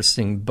was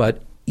interesting,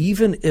 but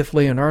even if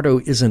Leonardo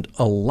isn't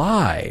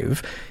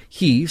alive,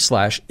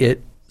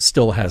 he/it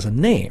still has a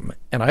name.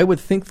 And I would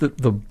think that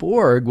the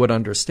Borg would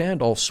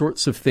understand all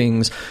sorts of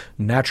things,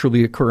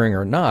 naturally occurring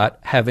or not,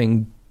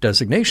 having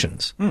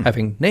designations,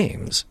 having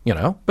names,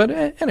 But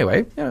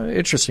anyway,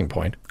 interesting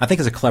point. I think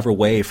it's a clever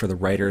way for the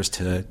writers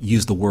to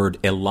use the word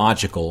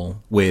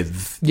illogical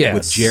with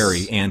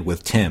Jerry and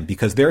with Tim,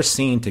 because their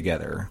scene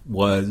together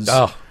was...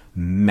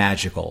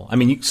 magical. I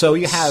mean, so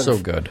you have so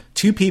good.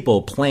 Two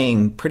people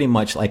playing pretty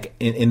much like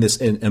in this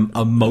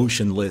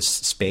emotionless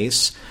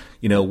space,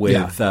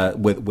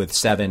 with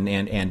 7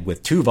 and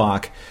with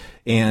Tuvok,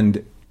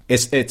 and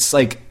it's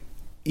like,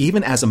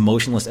 even as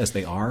emotionless as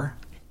they are,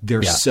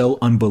 they're so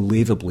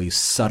unbelievably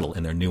subtle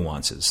in their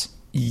nuances.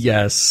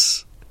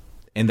 Yes.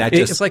 And that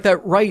it's like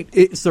that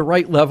it's the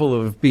right level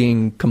of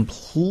being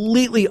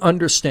completely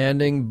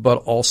understanding, but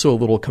also a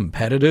little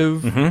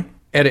competitive.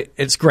 And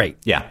it's great.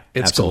 Yeah,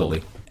 it's absolutely.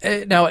 Gold.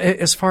 Now,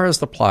 as far as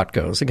the plot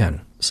goes,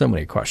 again, so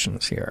many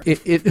questions here.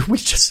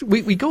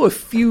 We go a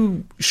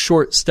few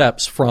short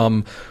steps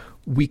from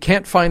we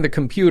can't find the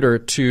computer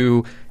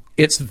to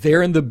it's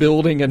there in the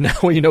building and now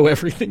we know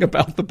everything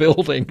about the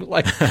building.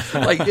 Like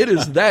it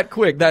is that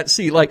quick. That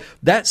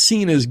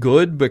scene is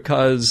good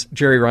because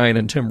Jerry Ryan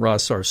and Tim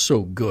Russ are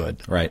so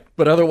good. Right.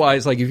 But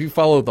otherwise, like, if you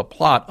follow the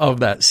plot of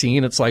that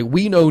scene, it's like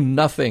we know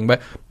nothing,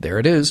 but there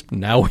it is.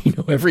 Now we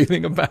know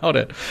everything about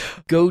it.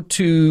 Go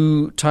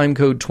to time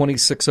code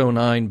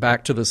 2609,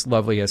 back to this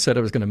lovely, I said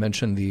I was going to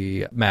mention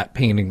the matte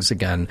paintings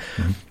again.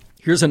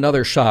 Here's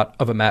another shot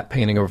of a matte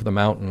painting over the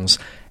mountains.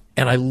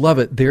 And I love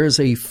it.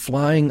 There's a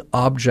flying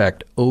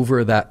object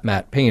over that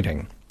matte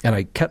painting. And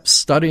I kept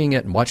studying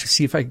it and watching,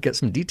 see if I could get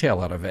some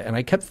detail out of it. And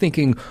I kept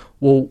thinking,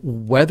 well,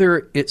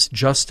 whether it's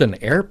just an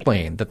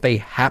airplane that they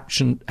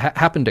happen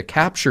to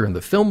capture in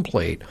the film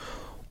plate,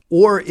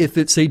 or if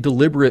it's a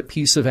deliberate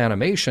piece of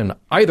animation,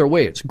 either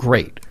way, it's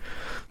great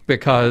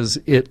because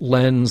it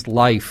lends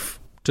life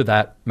to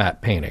that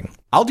matte painting.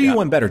 I'll do you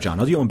one better, John.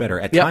 I'll do you one better.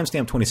 At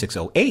timestamp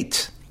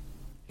 2608,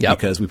 Yep.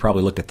 because we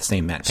probably looked at the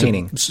same matte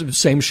painting.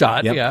 Same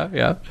shot. Yep.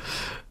 Yeah.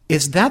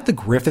 Is that the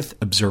Griffith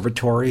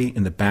Observatory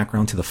in the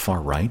background to the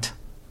far right?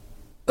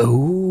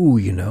 Oh,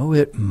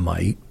 it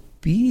might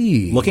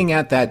be. Looking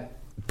at that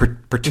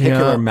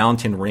particular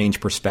mountain range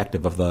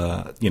perspective of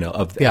the,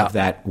 of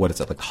that, what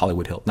is it, like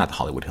Hollywood Hills? Not the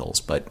Hollywood Hills,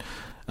 but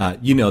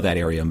that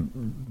area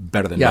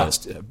better than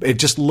most. It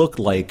just looked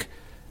like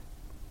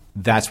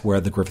that's where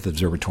the Griffith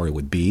Observatory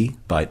would be,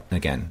 but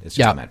again, it's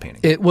just a matte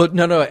painting.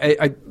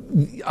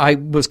 I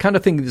was kind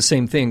of thinking the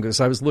same thing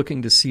because I was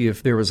looking to see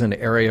if there was an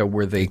area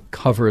where they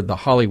covered the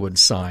Hollywood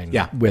sign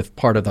with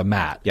part of the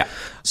matte. Yeah.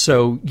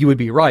 So you would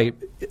be right.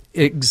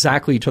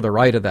 Exactly to the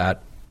right of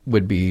that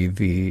would be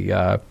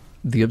the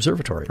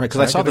observatory. Right,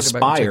 because I saw the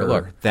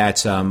spire that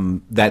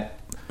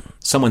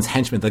someone's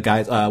henchman, the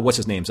guy, what's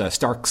his name,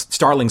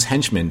 Starling's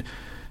henchman,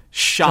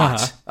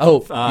 shot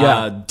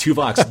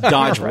Tuvok's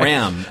Dodge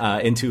Ram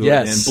into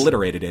and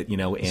obliterated it,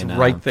 in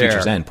right there.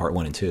 Future's End, Part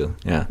 1 and 2.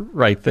 Yeah.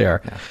 Right there.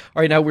 Yeah.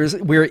 All right, now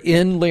we're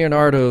in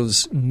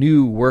Leonardo's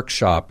new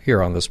workshop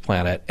here on this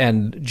planet,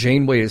 and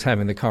Janeway is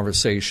having the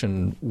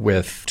conversation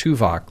with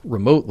Tuvok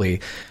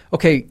remotely.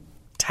 Okay,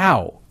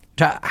 Tau,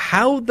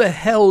 how the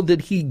hell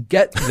did he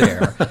get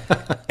there?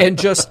 And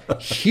just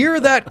hear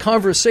that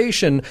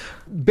conversation.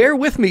 Bear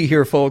with me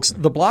here, folks.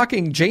 The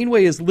blocking,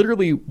 Janeway is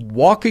literally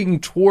walking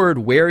toward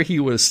where he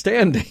was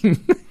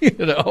standing,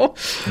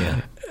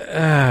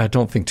 Yeah.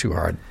 Don't think too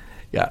hard.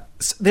 Yeah.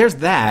 So there's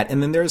that,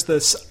 and then there's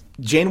this.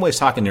 Janeway's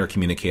talking to her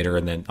communicator,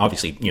 and then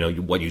obviously,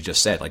 what you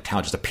just said, like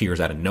Tau just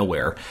appears out of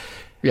nowhere.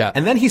 Yeah.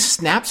 And then he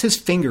snaps his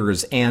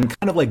fingers and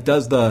kind of like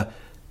does the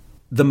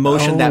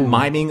motion, that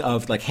miming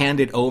of like hand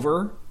it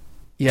over.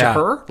 To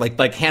her,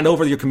 like hand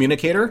over your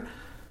communicator.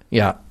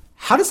 Yeah.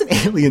 How does an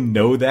alien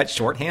know that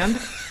shorthand?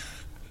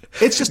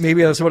 It's just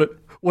maybe that's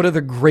one of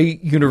the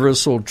great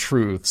universal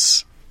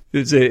truths.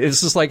 It's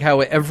just like how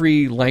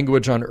every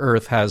language on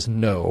Earth has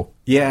no,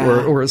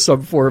 or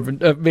some form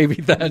of maybe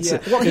that's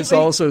well, it's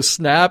also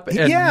snap and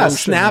motion.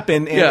 Snap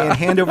and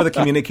hand over the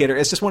communicator.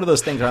 It's just one of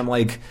those things where I'm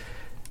like,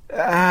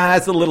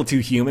 that's a little too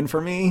human for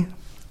me.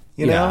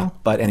 You know,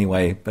 but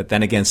anyway, but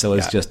then again, so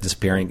it's just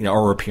disappearing,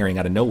 or appearing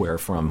out of nowhere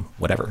from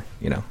whatever,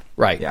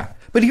 Right. Yeah.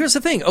 But here's the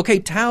thing. Okay,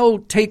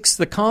 Tau takes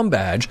the comm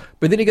badge,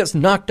 but then he gets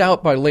knocked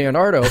out by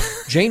Leonardo.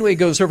 Janeway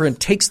goes over and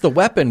takes the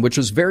weapon, which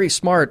is very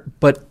smart,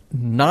 but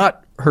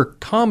not her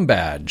comm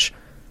badge.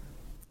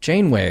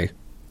 Janeway,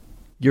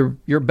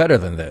 you're better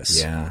than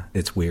this. Yeah,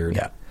 it's weird.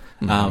 Yeah.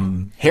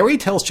 Harry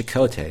tells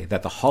Chakotay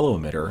that the holo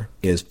emitter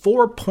is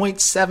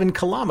 4.7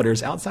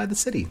 kilometers outside the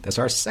city. That's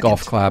our second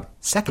golf clap.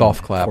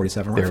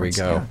 47 There reference.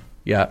 we go.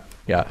 Yeah.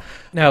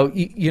 Now,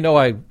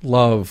 I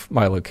love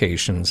my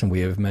locations, and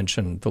we have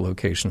mentioned the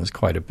locations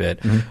quite a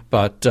bit. Mm-hmm.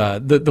 But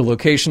the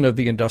location of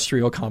the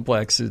industrial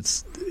complex,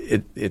 it's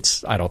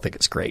I don't think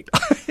it's great.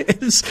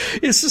 It's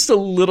just a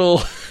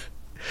little.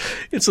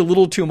 It's a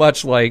little too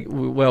much like.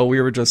 Well,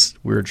 we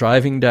were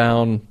driving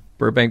down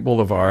Burbank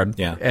Boulevard,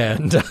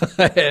 and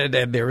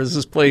there was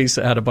this place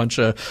that had a bunch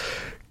of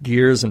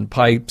gears and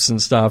pipes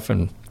and stuff,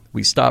 and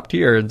we stopped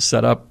here and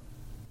set up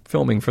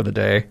filming for the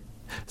day.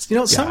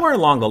 Somewhere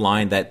along the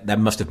line that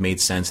must have made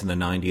sense in the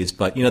 90s,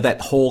 but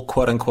that whole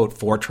quote-unquote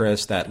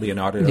fortress that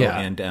Leonardo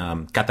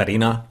and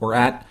Katarina were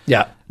at.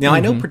 Yeah. Now, I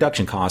know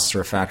production costs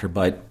are a factor,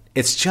 but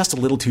it's just a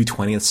little too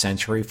 20th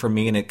century for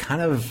me, and it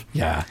kind of...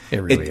 Yeah,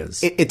 it really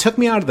is. It took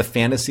me out of the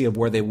fantasy of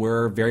where they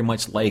were, very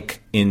much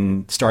like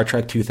in Star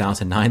Trek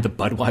 2009, the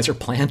Budweiser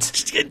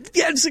plant.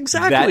 Yes,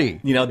 exactly.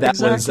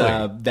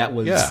 That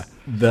was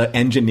the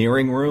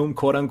engineering room,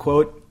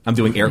 quote-unquote. I'm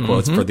doing air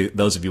quotes for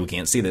those of you who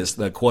can't see this.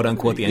 The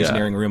quote-unquote, the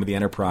engineering room of the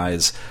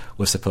Enterprise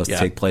was supposed to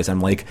take place. I'm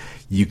like,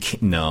 you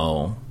can't...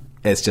 No.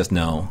 It's just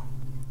no.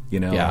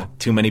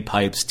 Too many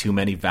pipes, too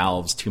many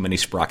valves, too many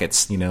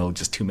sprockets,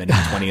 just too many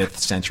 20th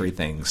century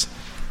things.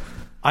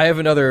 I have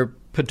another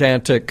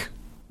pedantic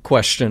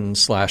question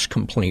 /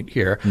 complaint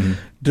here. Mm-hmm.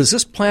 Does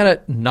this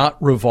planet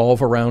not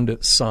revolve around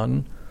its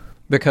sun?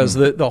 Because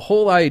the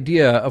whole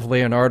idea of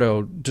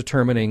Leonardo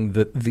determining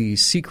that the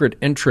secret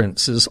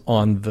entrance is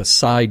on the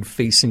side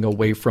facing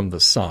away from the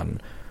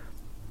sun,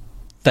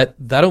 that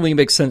only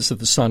makes sense if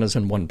the sun is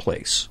in one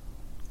place.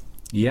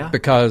 Yeah.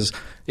 Because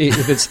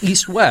if it's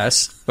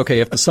east-west,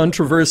 if the sun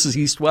traverses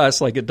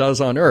east-west like it does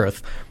on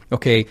Earth,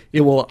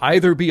 it will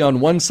either be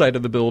on one side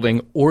of the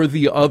building or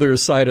the other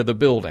side of the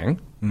building,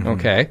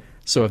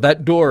 So if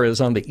that door is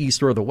on the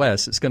east or the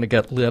west, it's going to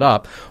get lit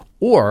up.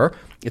 Or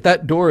if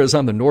that door is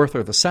on the north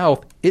or the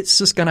south, it's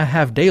just going to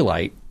have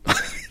daylight.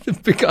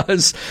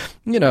 Because,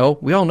 we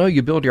all know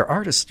you build your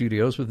artist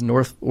studios with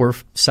north or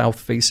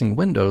south-facing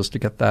windows to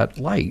get that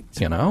light,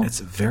 It's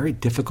a very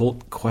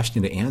difficult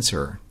question to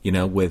answer,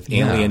 with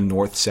alien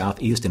north,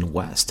 south, east, and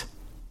west.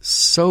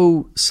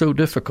 So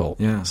difficult.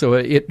 Yeah. So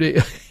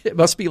it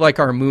must be like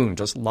our moon,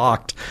 just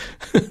locked,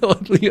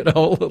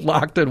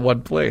 locked in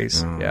one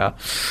place. Yeah.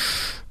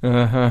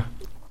 Uh-huh.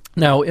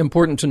 Now,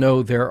 important to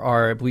know, there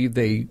are, I believe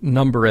they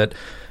number it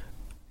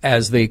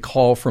as they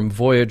call from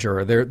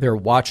Voyager. They're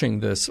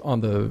watching this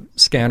on the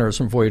scanners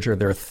from Voyager.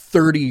 There are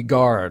 30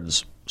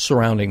 guards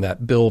surrounding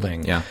that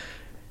building. Yeah.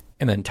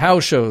 And then Tao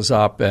shows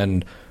up,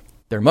 and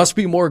there must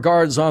be more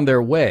guards on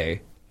their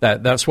way.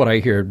 That's what I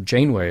hear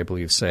Janeway, I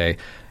believe, say.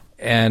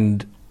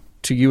 And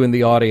to you in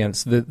the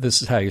audience,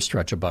 this is how you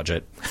stretch a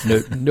budget.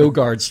 No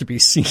guards to be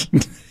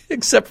seen,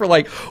 except for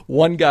like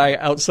one guy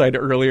outside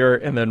earlier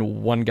and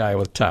then one guy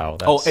with Tao.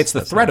 It's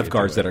the threat of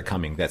guards that are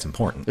coming that's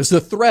important. It's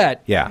the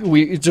threat. Yeah.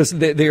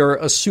 They are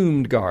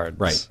assumed guards.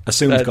 Right.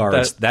 Assumed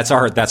guards. That's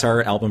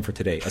our album for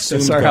today.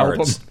 Assumed our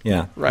guards. Album.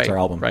 Yeah. Right. That's our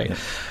album. Right. Yeah.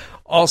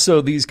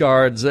 Also, these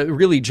guards,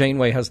 really,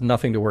 Janeway has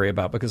nothing to worry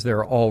about because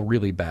they're all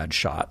really bad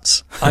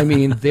shots. I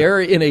mean,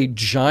 they're in a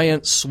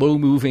giant,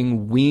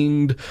 slow-moving,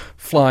 winged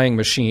flying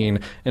machine,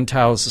 and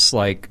Tao's just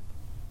like,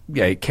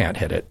 yeah, you can't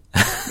hit it.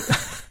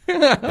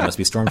 There must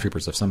be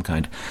stormtroopers of some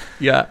kind.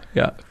 Yeah.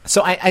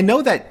 So I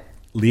know that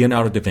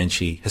Leonardo da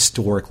Vinci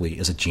historically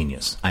is a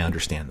genius. I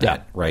understand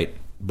that, right?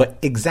 But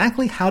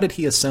exactly how did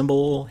he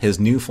assemble his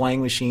new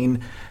flying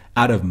machine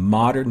out of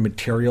modern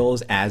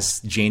materials, as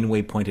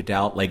Janeway pointed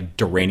out, like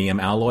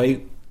duranium alloy,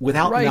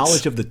 without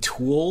knowledge of the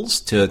tools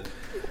to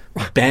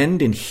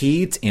bend and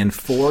heat and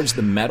forge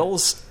the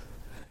metals?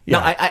 Yeah.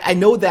 Now, I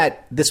know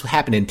that this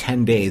happened in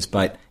 10 days,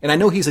 and I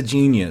know he's a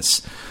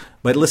genius,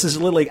 but this is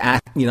literally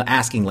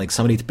asking like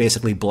somebody to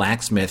basically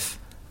blacksmith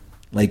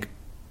like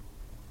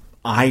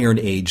Iron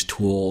Age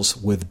tools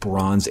with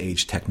Bronze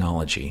Age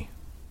technology.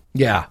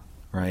 Yeah.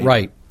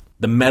 Right.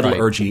 The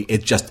metallurgy,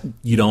 it just,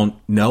 you don't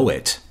know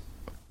it.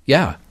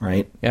 Yeah.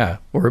 Right? Yeah.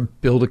 Or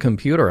build a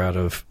computer out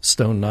of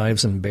stone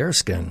knives and bear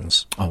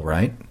skins. Oh,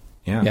 right.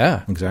 Yeah.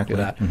 Yeah. Exactly.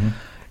 Do that. Mm-hmm.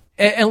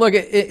 And look,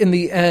 in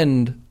the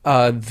end,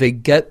 they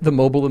get the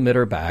mobile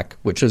emitter back,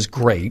 which is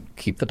great.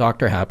 Keep the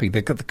doctor happy.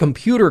 They get the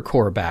computer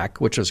core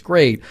back, which is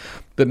great.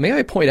 But may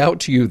I point out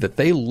to you that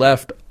they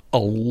left a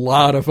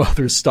lot of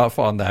other stuff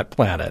on that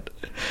planet.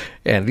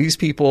 And these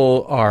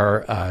people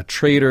are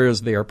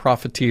traders. They are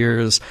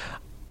profiteers.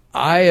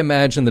 I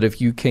imagine that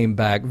if you came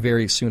back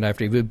very soon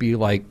after, it would be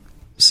like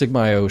Sigma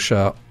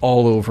Iosha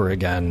all over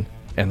again,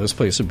 and this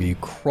place would be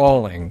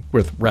crawling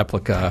with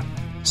replica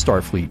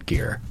Starfleet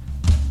gear.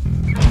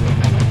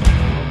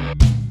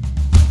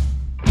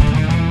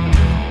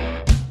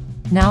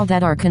 Now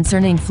that our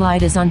concerning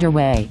flight is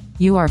underway,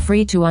 you are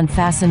free to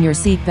unfasten your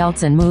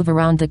seatbelts and move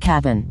around the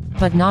cabin,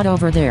 but not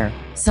over there.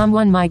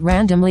 Someone might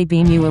randomly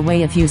beam you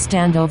away if you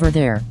stand over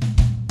there.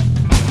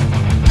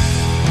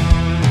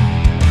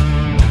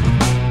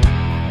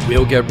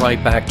 We'll get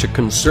right back to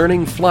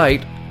Concerning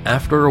Flight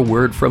after a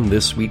word from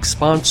this week's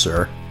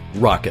sponsor,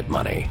 Rocket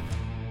Money.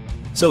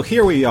 So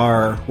here we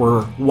are,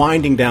 we're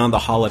winding down the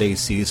holiday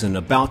season,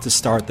 about to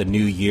start the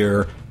new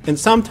year, and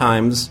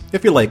sometimes,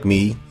 if you're like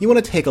me, you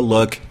want to take a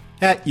look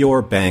at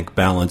your bank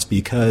balance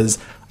because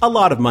a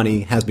lot of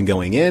money has been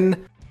going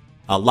in,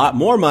 a lot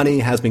more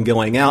money has been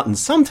going out, and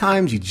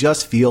sometimes you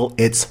just feel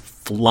it's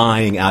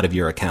flying out of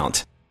your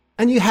account,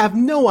 and you have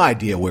no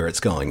idea where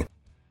it's going.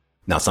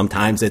 Now,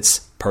 sometimes it's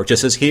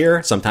purchases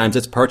here, sometimes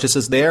it's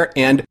purchases there,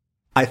 and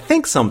I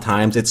think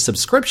sometimes it's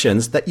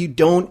subscriptions that you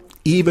don't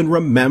even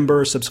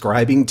remember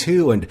subscribing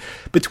to. And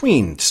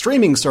between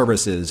streaming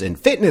services and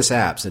fitness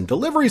apps and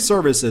delivery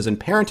services and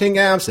parenting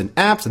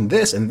apps and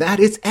this and that,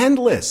 it's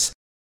endless.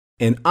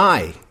 And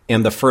I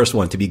am the first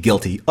one to be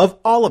guilty of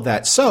all of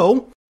that.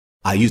 So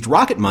I used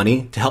Rocket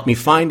Money to help me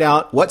find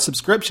out what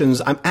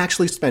subscriptions I'm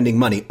actually spending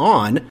money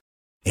on.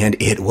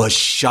 And it was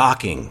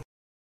shocking.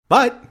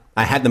 But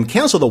I had them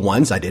cancel the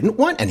ones I didn't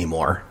want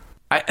anymore.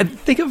 I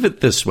think of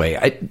it this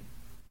way.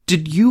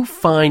 Did you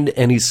find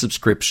any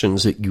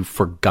subscriptions that you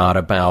forgot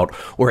about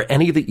or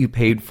any that you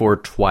paid for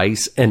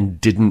twice and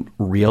didn't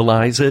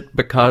realize it?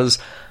 Because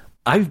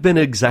I've been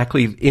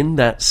exactly in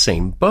that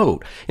same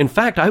boat. In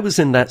fact, I was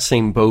in that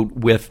same boat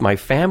with my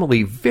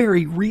family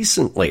very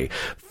recently,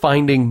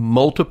 finding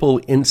multiple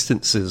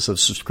instances of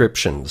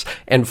subscriptions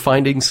and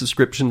finding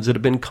subscriptions that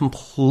have been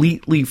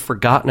completely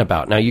forgotten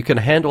about. Now, you can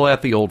handle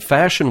that the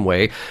old-fashioned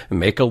way and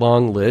make a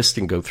long list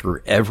and go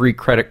through every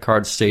credit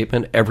card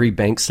statement, every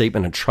bank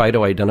statement, and try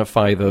to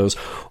identify those.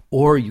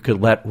 Or you could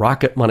let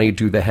Rocket Money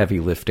do the heavy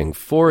lifting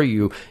for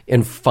you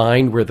and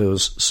find where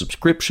those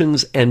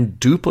subscriptions and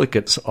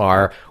duplicates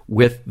are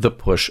with the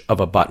push of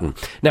a button.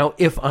 Now,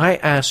 if I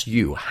ask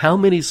you how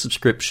many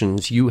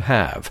subscriptions you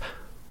have,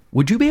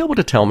 would you be able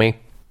to tell me?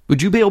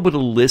 Would you be able to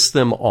list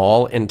them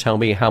all and tell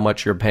me how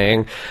much you're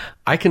paying?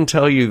 I can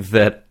tell you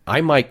that I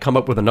might come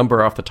up with a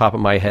number off the top of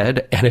my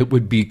head, and it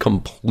would be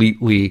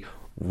completely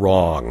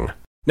wrong.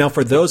 Now,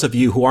 for those of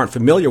you who aren't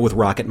familiar with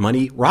Rocket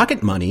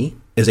Money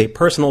is a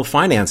personal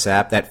finance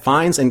app that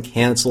finds and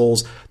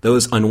cancels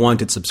those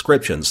unwanted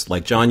subscriptions.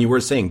 Like John, you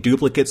were saying,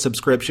 duplicate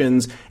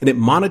subscriptions, and it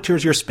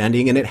monitors your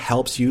spending and it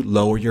helps you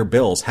lower your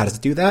bills. How does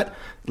it do that?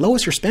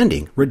 Lowers your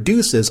spending,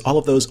 reduces all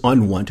of those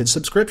unwanted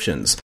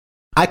subscriptions.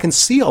 I can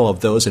see all of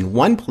those in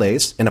one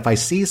place, and if I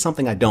see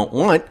something I don't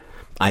want,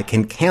 I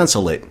can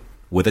cancel it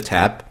with a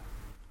tap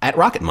at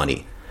Rocket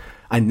Money.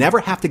 I never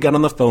have to get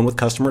on the phone with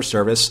customer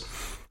service.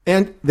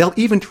 And they'll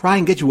even try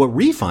and get you a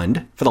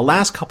refund for the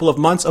last couple of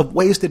months of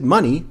wasted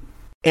money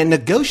and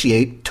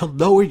negotiate to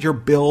lower your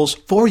bills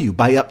for you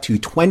by up to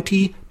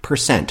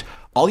 20%.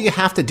 All you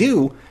have to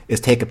do is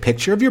take a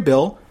picture of your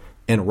bill,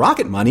 and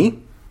Rocket Money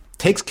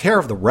takes care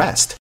of the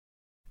rest.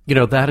 You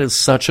know, that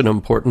is such an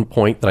important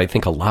point that I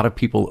think a lot of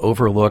people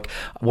overlook.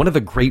 One of the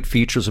great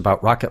features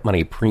about Rocket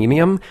Money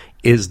Premium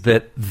is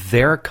that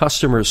their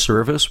customer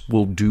service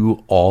will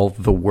do all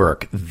the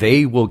work.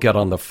 They will get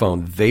on the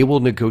phone. They will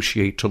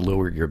negotiate to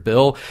lower your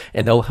bill,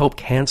 and they'll help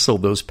cancel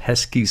those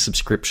pesky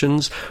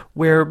subscriptions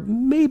where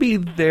maybe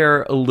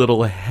they're a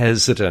little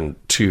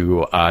hesitant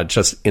to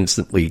just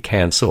instantly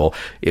cancel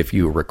if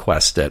you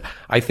request it.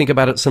 I think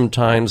about it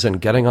sometimes,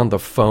 and getting on the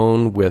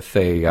phone with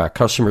a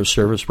customer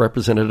service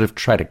representative to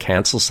try to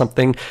cancel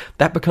something,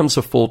 that becomes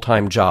a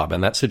full-time job,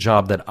 and that's a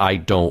job that I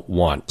don't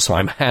want. So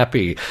I'm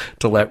happy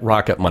to let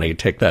Rocket Money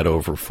take that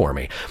over for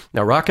me.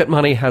 Now, Rocket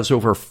Money has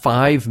over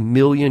 5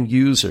 million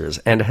users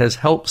and has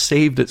helped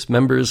save its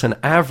members an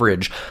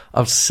average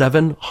of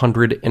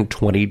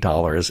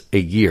 $720 a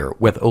year,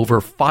 with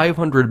over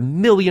 $500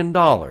 million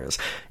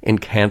in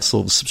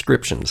canceled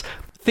subscriptions.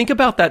 Think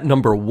about that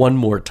number one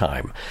more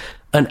time.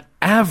 An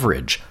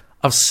average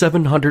of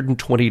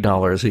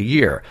 $720 a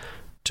year.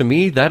 To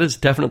me, that is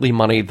definitely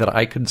money that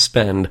I could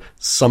spend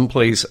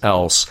someplace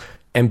else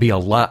and be a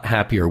lot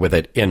happier with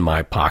it in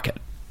my pocket.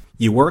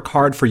 You work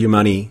hard for your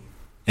money,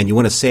 and you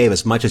want to save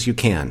as much as you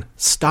can.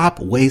 Stop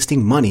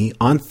wasting money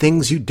on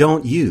things you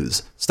don't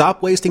use.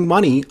 Stop wasting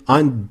money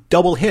on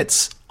double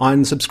hits,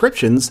 on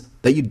subscriptions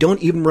that you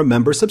don't even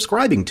remember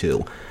subscribing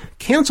to.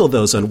 Cancel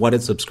those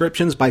unwanted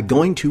subscriptions by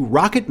going to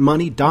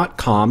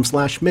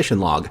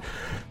rocketmoney.com/missionlog.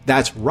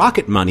 That's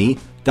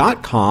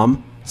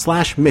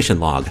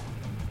rocketmoney.com/missionlog.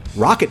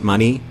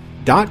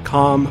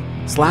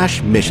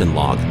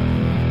 rocketmoney.com/missionlog.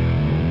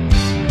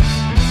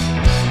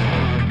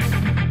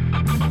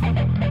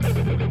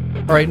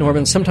 All right,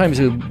 Norman, sometimes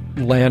you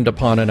land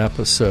upon an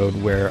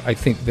episode where I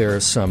think there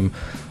are some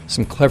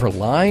clever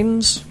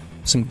lines,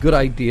 some good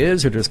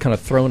ideas are just kind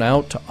of thrown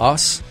out to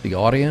us, the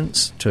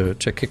audience, to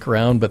kick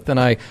around. But then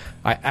I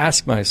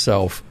ask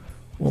myself,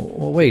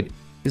 well, wait,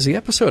 is the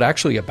episode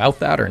actually about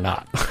that or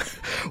not?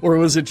 Or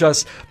was it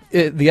just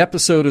the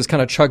episode is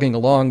kind of chugging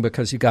along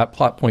because you got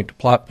plot point to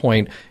plot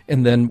point,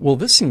 and then, well,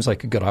 this seems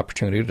like a good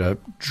opportunity to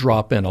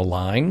drop in a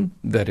line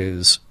that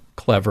is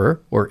clever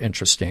or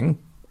interesting,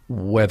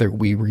 whether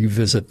we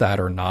revisit that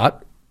or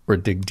not, or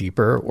dig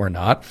deeper or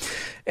not.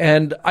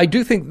 And I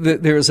do think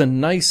that there's a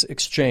nice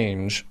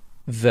exchange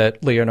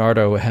that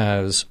Leonardo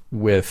has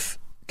with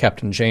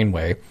Captain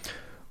Janeway.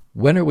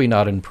 When are we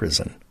not in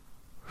prison?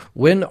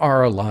 When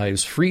are our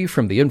lives free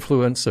from the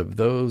influence of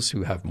those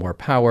who have more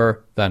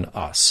power than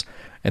us?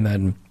 And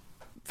then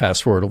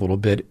fast forward a little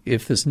bit,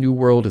 if this new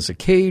world is a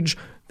cage,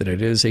 then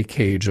it is a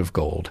cage of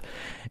gold.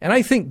 And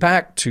I think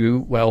back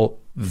to, well,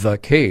 The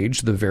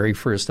Cage, the very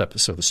first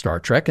episode of Star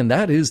Trek, and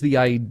that is the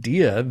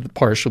idea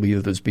partially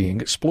that is being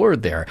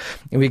explored there.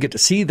 And we get to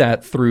see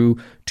that through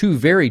two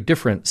very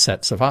different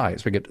sets of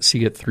eyes. We get to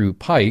see it through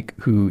Pike,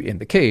 who in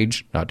The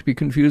Cage, not to be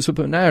confused with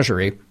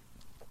Menagerie,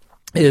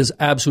 is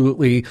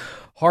absolutely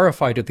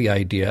horrified at the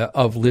idea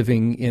of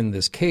living in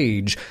this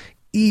cage,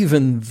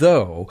 even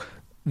though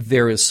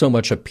there is so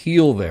much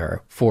appeal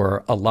there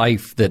for a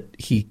life that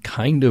he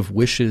kind of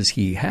wishes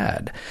he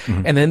had.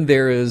 Mm-hmm. And then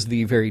there is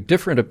the very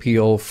different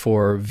appeal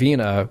for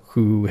Vina,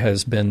 who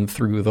has been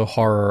through the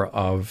horror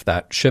of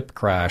that ship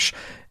crash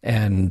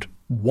and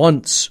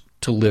wants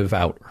to live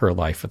out her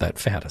life of that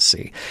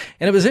fantasy.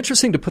 And it was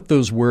interesting to put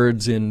those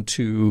words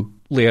into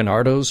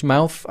Leonardo's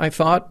mouth, I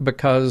thought,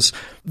 because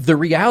the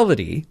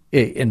reality,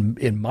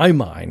 in my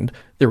mind,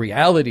 the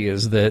reality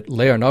is that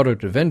Leonardo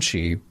da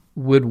Vinci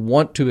would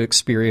want to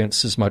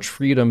experience as much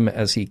freedom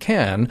as he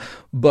can,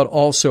 but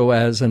also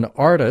as an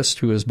artist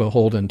who is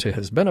beholden to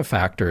his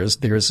benefactors,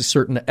 there's a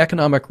certain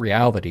economic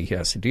reality he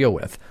has to deal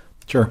with.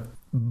 Sure.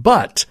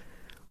 But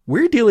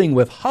we're dealing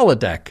with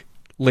holodeck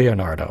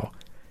Leonardo.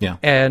 Yeah.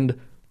 And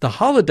the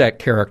holodeck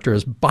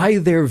characters, by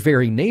their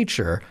very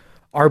nature,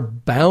 are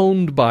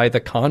bound by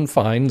the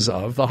confines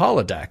of the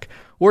holodeck,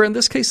 or in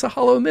this case, the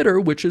holo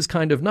emitter, which is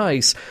kind of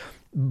nice,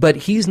 but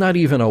he's not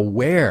even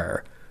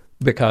aware.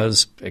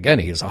 Because, again,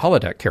 he is a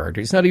holodeck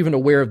character. He's not even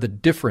aware of the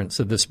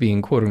difference of this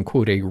being,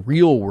 quote-unquote, a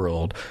real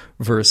world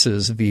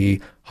versus the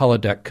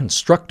holodeck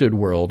constructed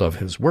world of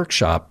his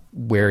workshop,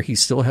 where he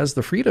still has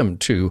the freedom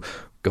to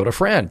go to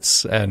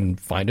France and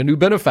find a new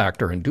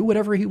benefactor and do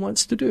whatever he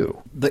wants to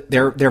do.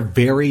 They're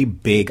very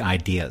big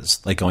ideas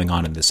like going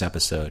on in this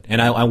episode.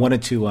 And I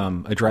wanted to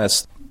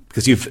address,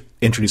 because you've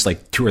introduced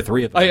like two or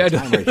three of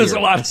them. There's a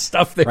lot of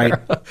stuff there. Right?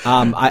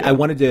 I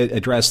wanted to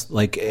address,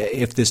 like,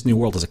 if this new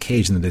world is a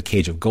cage and then the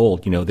cage of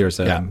gold, you know, there's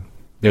a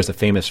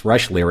famous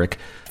Rush lyric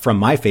from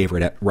my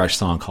favorite Rush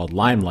song called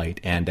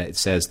Limelight, and it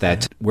says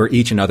that we're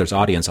each another's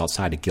audience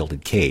outside a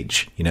gilded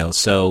cage, you know,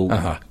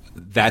 so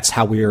that's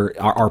how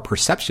our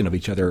perception of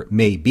each other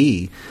may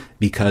be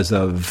because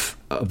of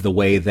the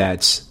way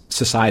that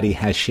society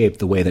has shaped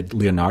the way that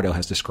Leonardo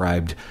has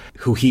described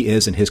who he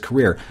is in his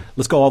career.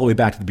 Let's go all the way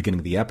back to the beginning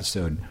of the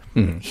episode.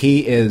 Mm-hmm.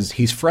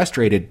 He's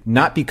frustrated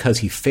not because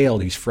he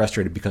failed. He's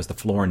frustrated because the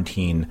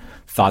Florentine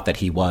thought that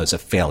he was a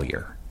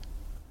failure.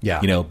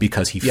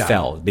 because he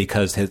fell,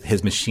 because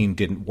his machine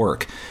didn't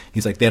work.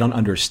 He's like, they don't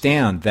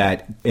understand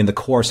that in the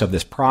course of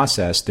this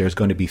process, there's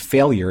going to be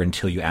failure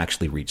until you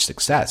actually reach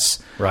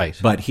success. Right.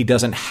 But he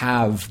doesn't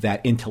have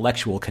that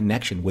intellectual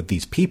connection with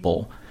these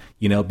people,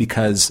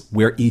 because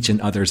we're each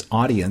and other's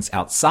audience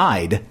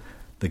outside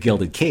the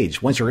gilded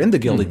cage. Once you're in the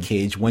gilded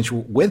cage, once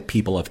you're with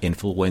people of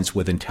influence,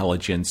 with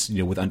intelligence,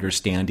 with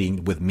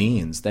understanding, with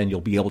means, then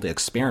you'll be able to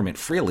experiment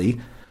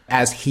freely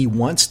as he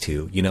wants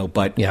to,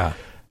 but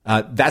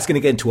that's going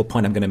to get into a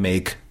point I'm going to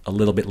make a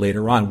little bit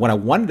later on. What I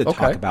wanted to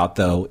talk about,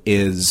 though,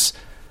 is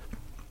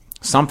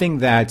something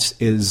that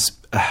is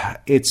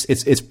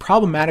it's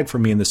problematic for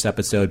me in this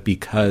episode,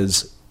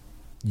 because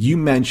you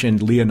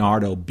mentioned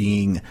Leonardo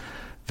being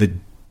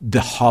the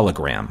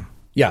hologram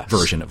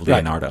version of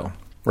Leonardo.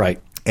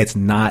 Right. It's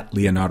not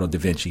Leonardo da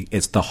Vinci.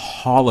 It's the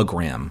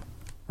hologram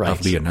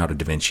of Leonardo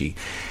da Vinci.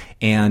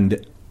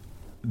 And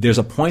there's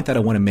a point that I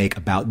want to make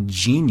about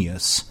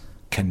genius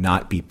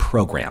cannot be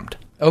programmed.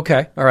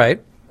 Okay. All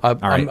right.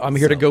 I'm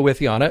here to go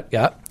with you on it.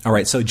 Yeah. All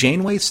right. So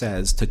Janeway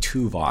says to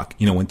Tuvok,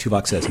 when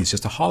Tuvok says he's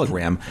just a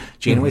hologram,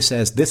 Janeway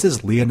says, this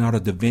is Leonardo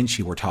da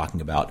Vinci we're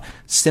talking about.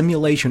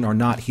 Simulation or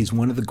not, he's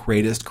one of the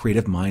greatest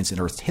creative minds in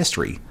Earth's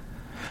history.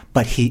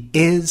 But he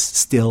is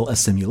still a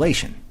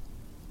simulation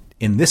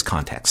in this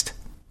context.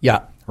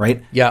 Yeah.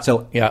 Right? Yeah.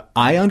 So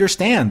I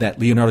understand that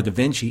Leonardo da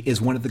Vinci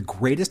is one of the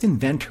greatest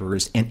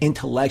inventors and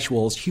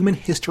intellectuals human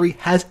history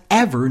has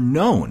ever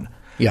known.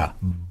 Yeah.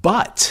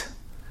 But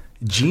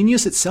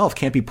genius itself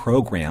can't be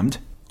programmed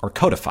or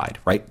codified,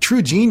 right?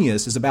 True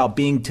genius is about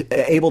being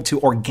able to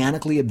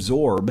organically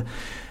absorb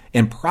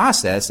and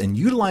process and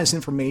utilize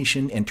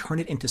information and turn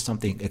it into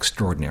something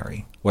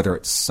extraordinary, whether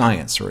it's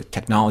science or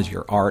technology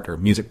or art or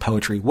music,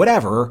 poetry,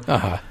 whatever.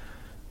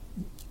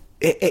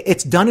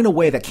 It's done in a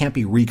way that can't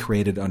be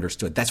recreated,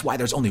 understood. That's why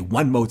there's only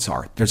one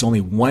Mozart. There's only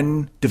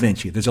one Da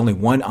Vinci. There's only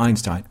one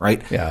Einstein,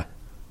 right? Yeah.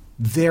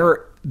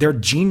 Their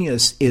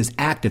genius is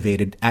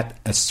activated at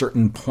a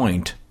certain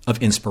point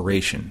of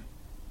inspiration.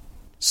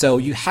 So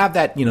you have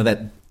that,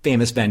 that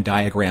famous Venn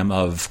diagram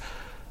of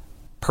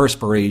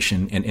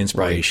perspiration and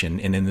inspiration,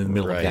 and in the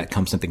middle of that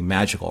comes something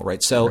magical,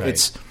 right? So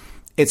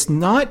it's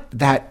not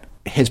that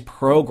his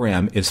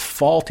program is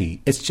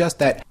faulty. It's just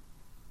that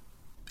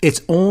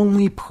it's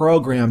only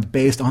programmed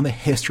based on the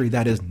history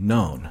that is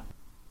known.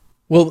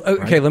 Well,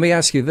 okay, let me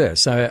ask you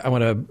this. I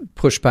want to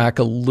push back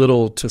a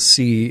little to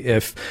see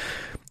if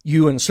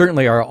you, and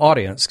certainly our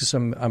audience, because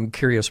I'm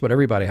curious what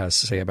everybody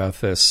has to say about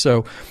this.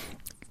 So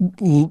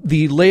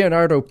the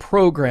Leonardo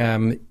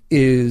program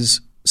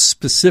is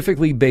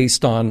specifically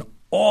based on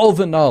all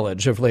the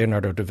knowledge of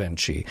Leonardo da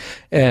Vinci.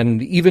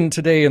 And even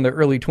today in the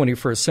early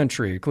 21st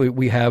century,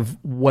 we have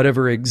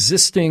whatever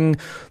existing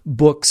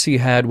books he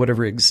had,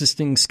 whatever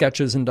existing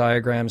sketches and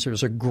diagrams.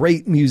 There's a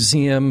great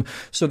museum.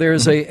 So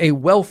there's a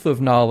wealth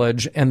of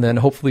knowledge, and then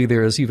hopefully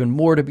there is even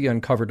more to be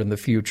uncovered in the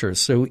future.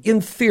 So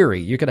in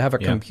theory, you could have a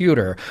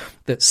computer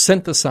that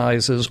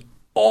synthesizes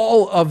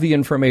all of the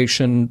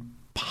information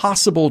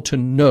possible to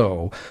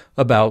know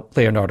about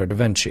Leonardo da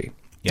Vinci.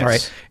 Yes. All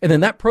right. And then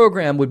that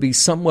program would be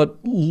somewhat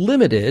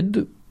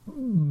limited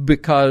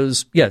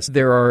because, yes,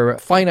 there are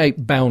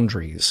finite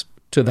boundaries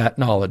to that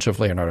knowledge of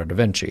Leonardo da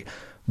Vinci.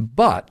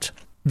 But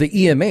the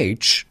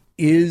EMH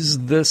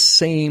is the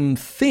same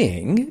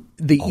thing.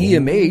 The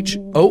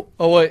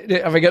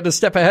EMH. Have I got to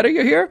step ahead of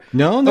you here?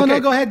 No.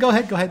 Go ahead.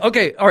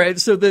 Okay. All right.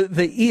 So the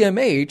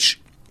EMH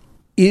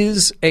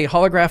is a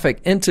holographic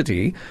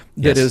entity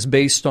that is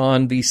based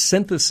on the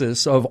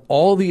synthesis of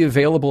all the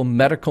available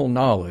medical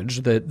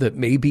knowledge that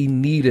may be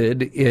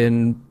needed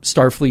in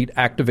Starfleet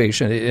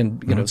activation, in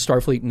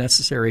Starfleet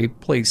necessary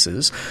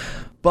places.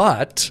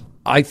 But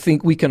I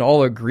think we can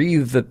all agree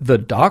that the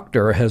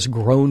Doctor has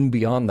grown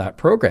beyond that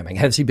programming.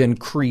 Has he been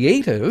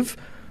creative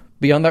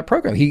beyond that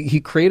program?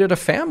 He created a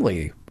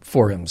family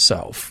for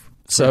himself.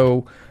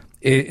 So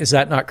is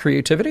that not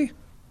creativity?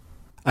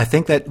 I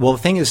think that, the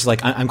thing is,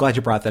 I'm glad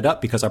you brought that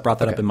up, because I brought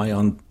that up in my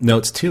own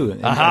notes, too.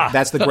 And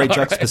that's the great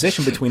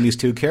juxtaposition between these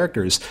two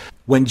characters.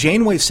 When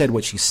Janeway said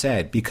what she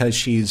said, because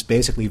she's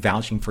basically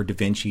vouching for Da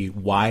Vinci,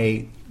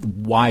 why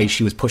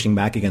she was pushing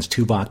back against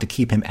Tuvok to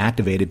keep him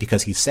activated,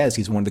 because he says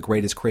he's one of the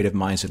greatest creative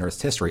minds in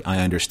Earth's history.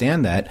 I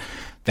understand that.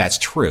 That's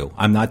true.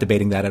 I'm not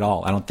debating that at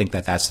all. I don't think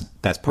that's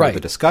part of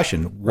the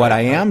discussion. What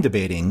I am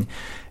debating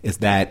is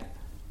that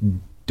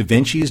Da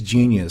Vinci's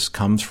genius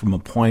comes from a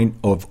point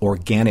of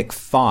organic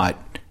thought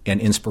and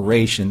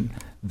inspiration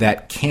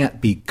that can't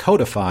be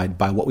codified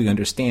by what we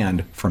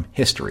understand from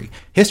history.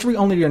 History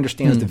only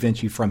understands Da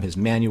Vinci from his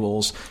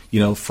manuals,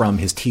 from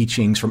his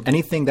teachings, from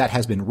anything that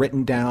has been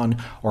written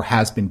down or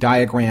has been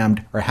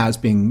diagrammed or has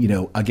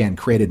been, again,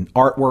 created in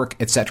artwork,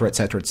 et cetera, et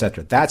cetera, et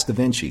cetera. That's Da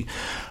Vinci.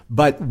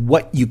 But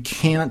what you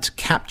can't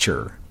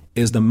capture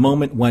is the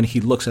moment when he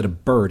looks at a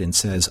bird and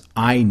says,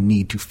 I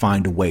need to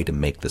find a way to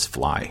make this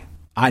fly.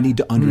 I need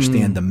to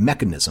understand the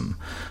mechanism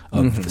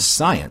of the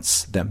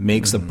science that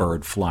makes a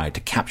bird fly, to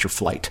capture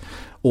flight,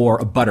 or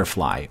a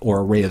butterfly, or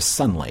a ray of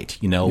sunlight,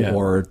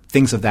 or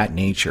things of that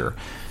nature.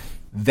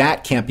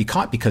 That can't be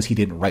caught because he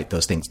didn't write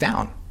those things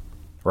down.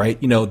 right?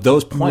 You know,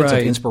 those points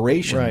Right. of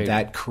inspiration Right.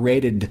 that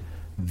created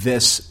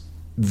this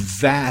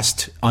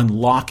vast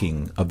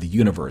unlocking of the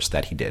universe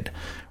that he did,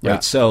 right? Yeah.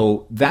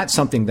 So that's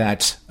something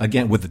that,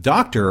 again, with the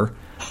Doctor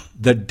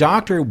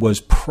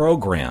was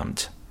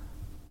programmed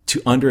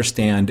to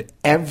understand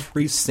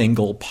every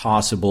single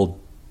possible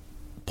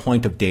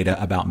point of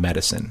data about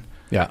medicine.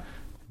 Yeah.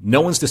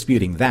 No one's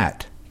disputing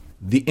that.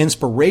 The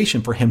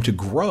inspiration for him to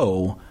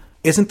grow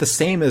isn't the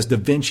same as Da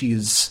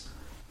Vinci's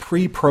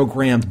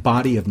pre-programmed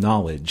body of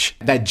knowledge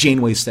that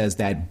Janeway says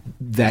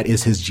that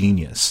is his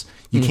genius.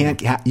 You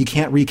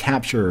can't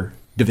recapture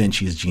Da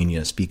Vinci's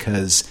genius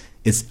because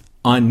it's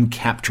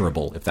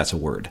uncapturable, if that's a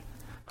word.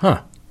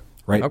 Huh.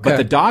 Right? Okay. But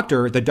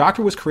the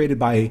doctor was created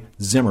by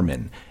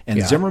Zimmerman, and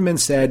Yeah. Zimmerman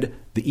said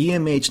the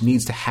EMH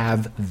needs to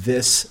have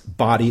this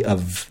body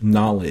of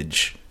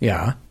knowledge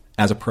Yeah.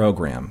 as a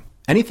program.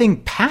 Anything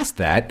past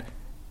that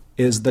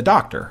is the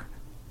Doctor.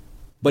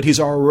 But he's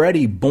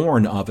already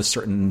born of a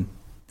certain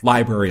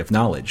library of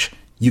knowledge.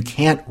 You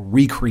can't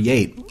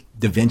recreate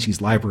Da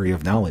Vinci's library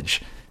of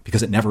knowledge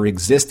because it never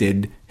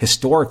existed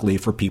historically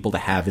for people to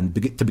have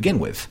to begin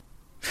with.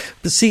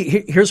 But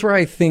see, here's where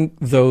I think,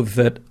 though,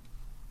 that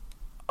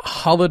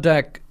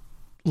holodeck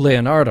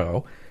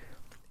Leonardo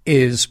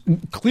is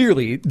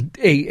clearly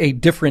a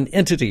different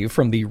entity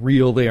from the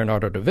real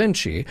Leonardo da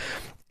Vinci.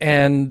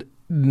 And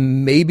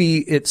maybe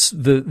it's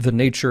the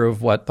nature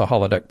of what the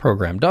holodeck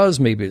program does.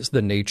 Maybe it's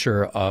the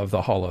nature of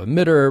the holo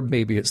emitter.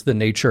 Maybe it's the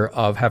nature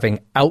of having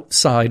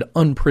outside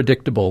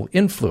unpredictable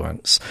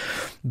influence.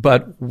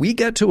 But we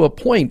get to a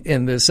point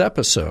in this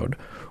episode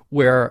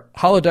where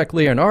holodeck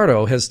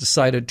Leonardo has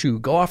decided to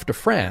go off to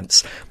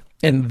France.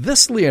 And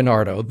this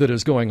Leonardo that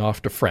is going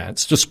off to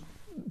France, just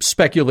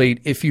speculate,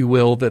 if you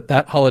will, that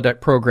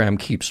holodeck program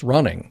keeps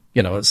running.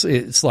 You know,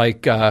 it's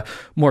like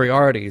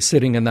Moriarty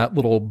sitting in that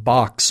little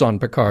box on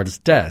Picard's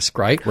desk,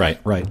 right?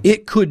 Right.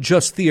 It could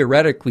just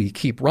theoretically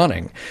keep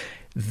running.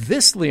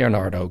 This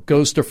Leonardo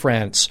goes to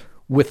France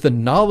with the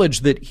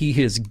knowledge that he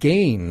has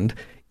gained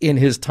in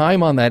his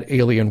time on that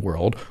alien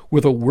world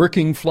with a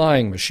working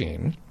flying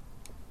machine.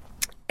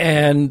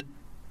 And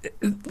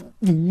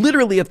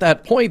literally at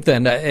that point,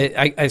 then,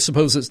 I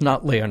suppose it's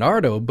not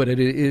Leonardo, but it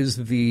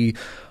is the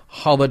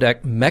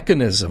holodeck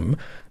mechanism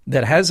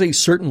that has a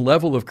certain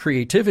level of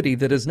creativity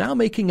that is now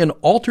making an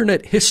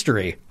alternate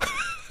history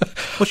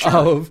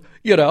of,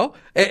 you know,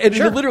 and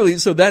literally,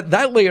 so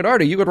that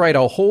Leonardo, you could write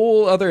a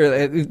whole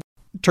other,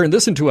 turn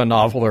this into a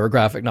novel or a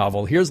graphic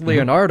novel. Here's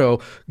Leonardo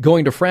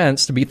going to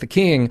France to meet the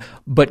king,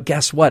 but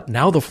guess what?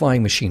 Now the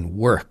flying machine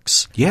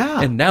works.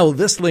 Yeah. And now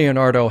this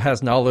Leonardo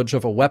has knowledge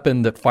of a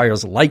weapon that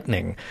fires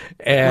lightning.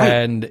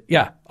 And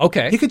yeah,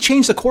 okay. You could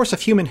change the course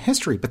of human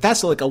history, but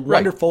that's like a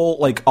wonderful,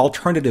 like,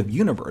 alternative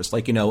universe,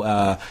 like, you know,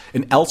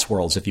 in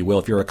Elseworlds, if you will,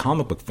 if you're a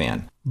comic book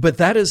fan. But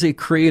that is a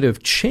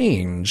creative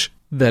change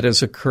that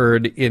has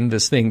occurred in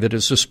this thing that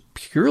is just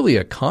purely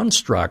a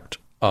construct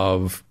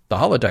of the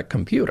holodeck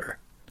computer.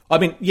 I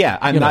mean, yeah,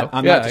 I'm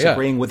not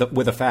disagreeing with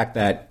the fact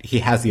that he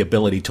has the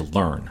ability to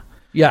learn.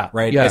 Yeah,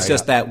 right. Yeah, it's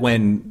just that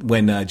when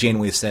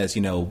Janeway says,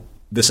 you know,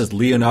 this is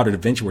Leonardo da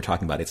Vinci we're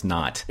talking about, it's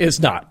not. It's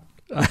not.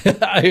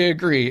 I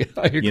agree.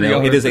 You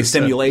know, it is a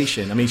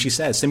simulation. I mean, she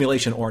says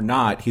simulation or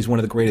not, he's one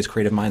of the greatest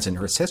creative minds in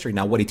Earth's history.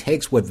 Now, what he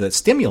takes with the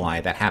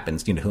stimuli that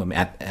happens, you know, to him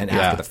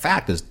after the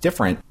fact is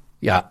different.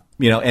 Yeah.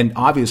 You know, and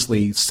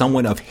obviously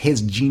someone of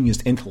his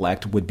genius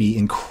intellect would be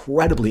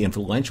incredibly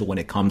influential when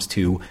it comes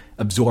to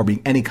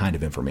absorbing any kind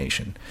of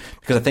information.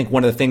 Because I think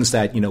one of the things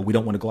that, you know, we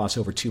don't want to gloss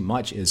over too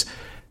much is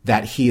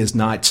that he is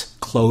not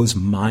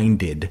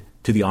close-minded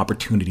to the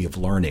opportunity of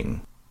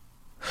learning.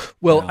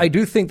 Well, I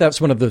do think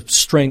that's one of the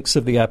strengths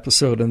of the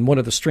episode, and one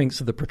of the strengths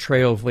of the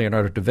portrayal of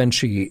Leonardo da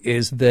Vinci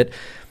is that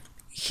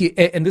he,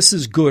 and this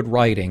is good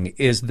writing,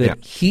 is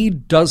that he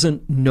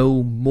doesn't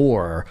know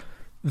more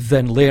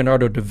than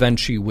Leonardo da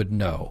Vinci would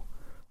know.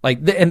 Like,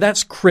 and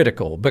that's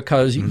critical,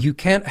 because you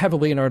can't have a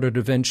Leonardo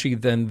da Vinci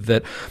then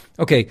that,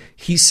 okay,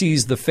 he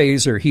sees the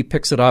phaser, he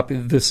picks it up,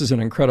 this is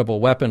an incredible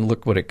weapon,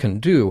 look what it can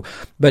do.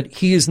 But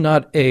he is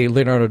not a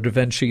Leonardo da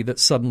Vinci that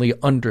suddenly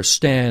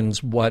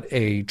understands what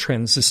a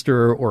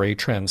transistor or a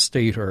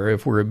translator,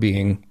 if we're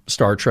being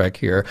Star Trek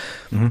here,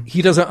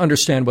 he doesn't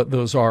understand what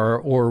those are,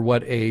 or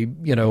what a,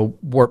 you know,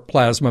 warp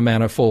plasma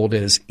manifold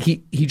is.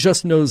 He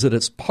just knows that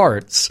it's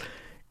parts.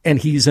 And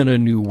he's in a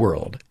new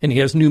world, and he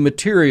has new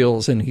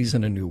materials, and he's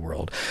in a new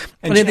world.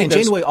 And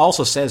Janeway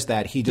also says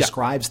that he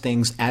describes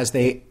things as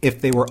if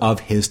they were of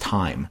his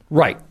time.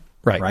 Right.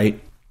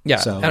 Yeah,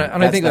 so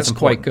and I think that's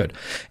quite good.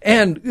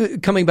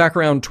 And coming back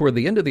around toward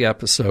the end of the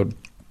episode,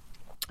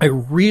 I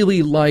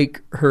really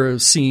like her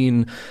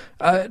scene,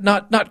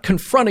 not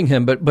confronting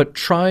him, but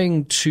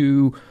trying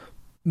to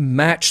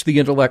match the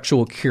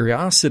intellectual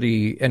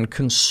curiosity and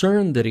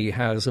concern that he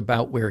has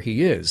about where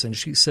he is. And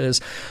she says,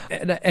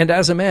 and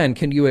as a man,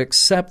 can you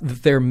accept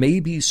that there may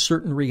be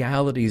certain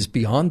realities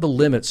beyond the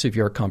limits of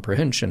your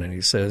comprehension? And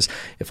he says,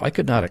 if I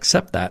could not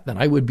accept that, then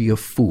I would be a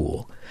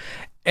fool.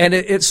 And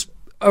it's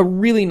a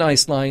really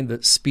nice line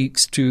that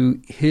speaks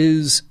to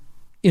his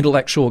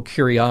intellectual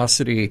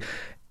curiosity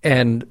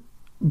and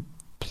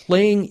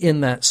playing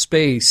in that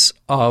space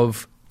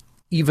of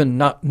even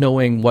not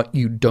knowing what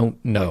you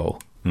don't know.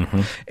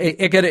 Mm-hmm.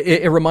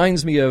 It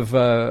reminds me of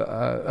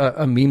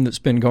a meme that's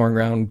been going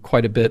around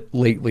quite a bit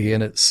lately,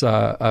 and it's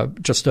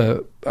just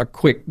a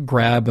quick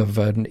grab of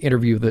an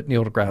interview that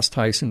Neil deGrasse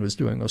Tyson was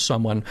doing with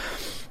someone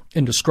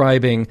and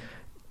describing,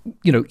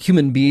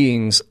 human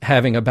beings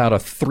having about a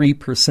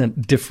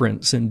 3%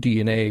 difference in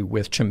DNA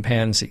with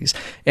chimpanzees,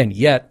 and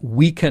yet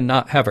we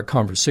cannot have a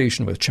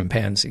conversation with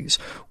chimpanzees.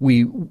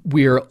 We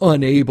are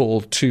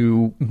unable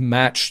to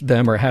match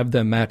them or have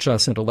them match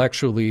us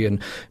intellectually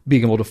and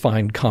being able to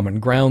find common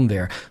ground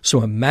there.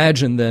 So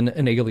imagine then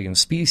an alien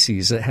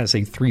species that has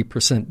a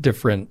 3%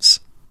 difference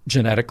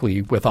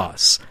genetically with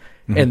us.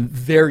 And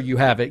there you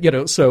have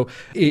it, so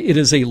it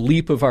is a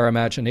leap of our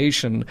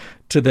imagination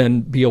to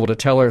then be able to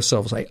tell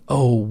ourselves, like,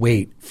 oh,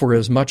 wait, for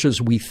as much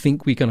as we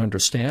think we can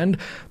understand,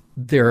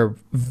 there are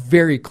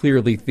very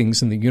clearly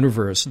things in the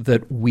universe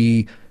that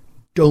we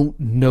don't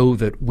know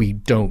that we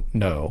don't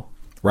know.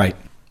 Right.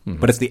 Mm-hmm.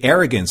 But it's the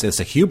arrogance, it's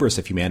the hubris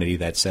of humanity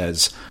that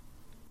says,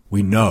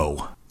 we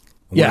know.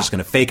 We're just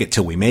going to fake it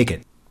till we make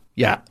it.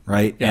 Yeah.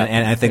 Right. Yeah,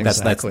 and I think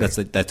exactly.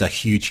 that's a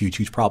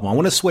huge problem. I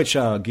want to switch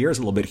gears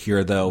a little bit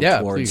here, though.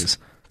 Yeah, please.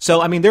 So,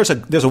 I mean, there's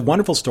a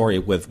wonderful story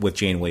with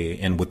Janeway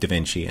and with Da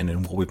Vinci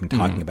and what we've been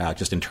talking about,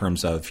 just in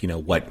terms of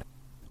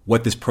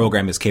what this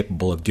program is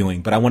capable of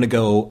doing. But I want to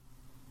go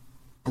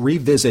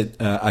revisit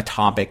a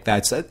topic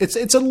that's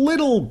it's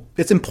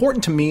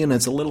important to me, and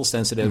it's a little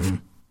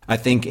sensitive. I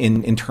think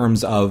in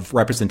terms of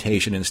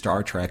representation in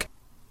Star Trek.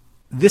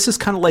 This is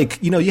kind of like,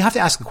 you have to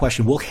ask the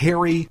question: will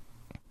Harry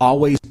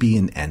always be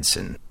an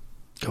ensign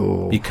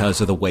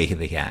because of the way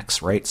he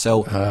acts, right?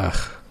 So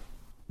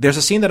there's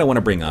a scene that I want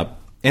to bring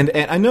up, and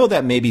I know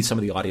that maybe some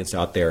of the audience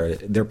out there,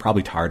 they're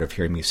probably tired of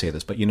hearing me say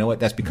this, but you know what?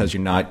 That's because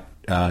you're not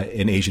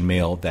an Asian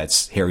male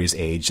that's Harry's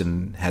age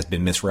and has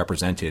been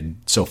misrepresented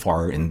so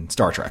far in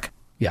Star Trek.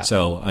 Yeah.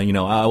 So, I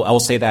will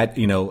say that,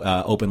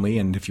 openly,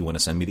 and if you want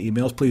to send me the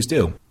emails, please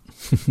do.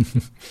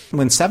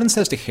 When Seven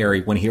says to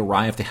Harry when he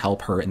arrived to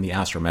help her in the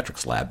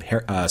astrometrics lab,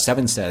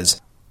 Seven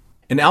says,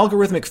 "An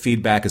algorithmic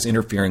feedback is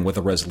interfering with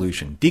the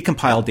resolution.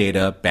 Decompile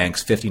data,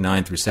 banks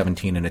 59 through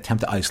 17, and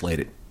attempt to isolate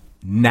it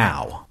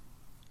now.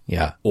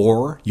 Yeah.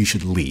 Or you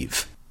should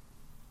leave."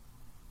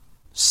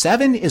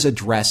 Seven is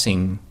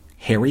addressing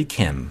Harry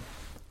Kim,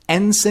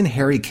 Ensign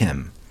Harry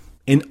Kim,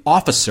 an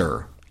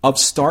officer of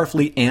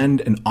Starfleet and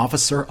an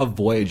officer of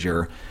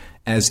Voyager,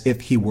 as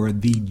if he were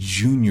the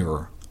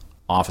junior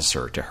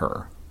officer to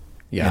her.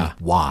 Yeah. And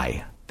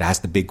why? That's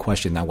the big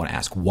question I want to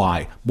ask.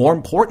 Why? More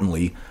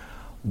importantly,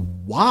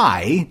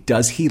 why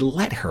does he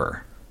let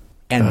her?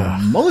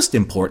 And most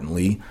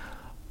importantly,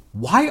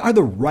 why are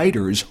the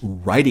writers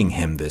writing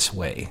him this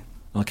way?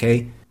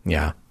 Okay?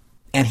 Yeah.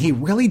 And he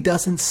really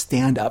doesn't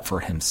stand up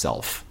for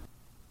himself.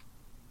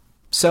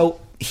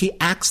 So he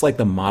acts like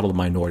the model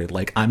minority,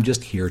 like, I'm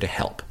just here to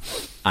help.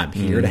 I'm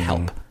here to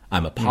help.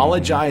 I'm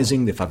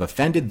apologizing if I've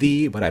offended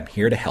thee, but I'm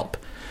here to help.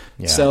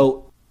 Yeah.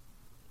 So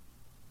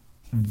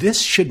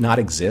this should not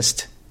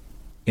exist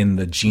in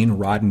the Gene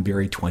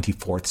Roddenberry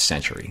 24th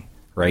century,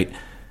 right?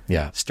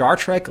 Yeah. Star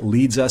Trek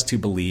leads us to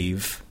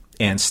believe,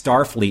 and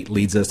Starfleet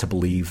leads us to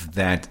believe,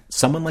 that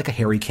someone like a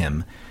Harry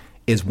Kim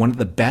is one of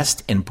the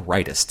best and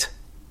brightest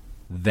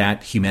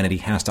that humanity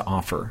has to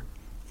offer.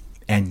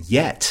 And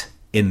yet,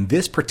 in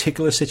this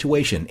particular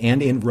situation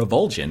and in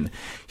Revulsion,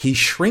 he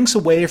shrinks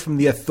away from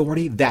the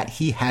authority that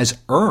he has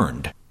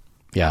earned.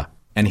 Yeah.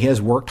 And he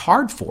has worked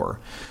hard for.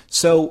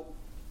 So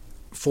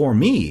for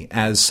me,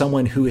 as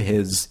someone who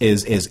is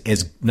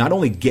not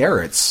only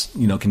Garrett's,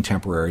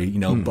 contemporary,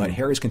 but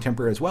Harry's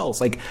contemporary as well, it's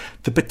like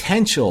the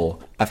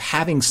potential of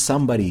having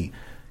somebody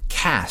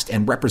cast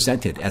and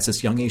represented as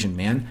this young Asian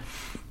man,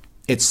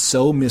 it's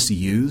so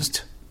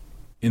misused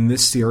in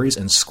this series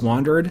and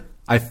squandered.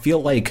 I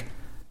feel like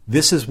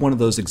this is one of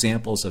those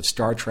examples of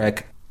Star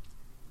Trek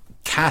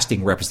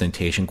casting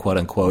representation, quote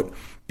unquote,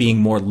 being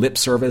more lip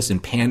service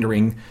and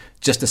pandering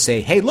just to say,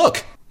 hey,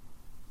 look,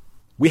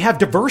 we have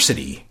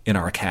diversity in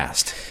our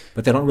cast,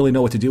 but they don't really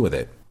know what to do with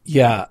it.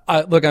 Yeah.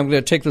 Look, I'm going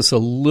to take this a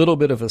little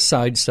bit of a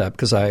sidestep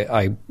because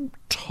I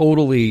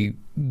totally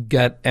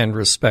get and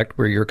respect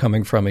where you're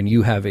coming from, and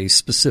you have a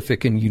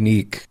specific and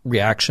unique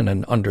reaction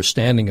and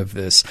understanding of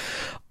this.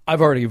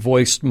 I've already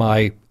voiced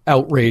my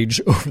outrage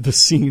over the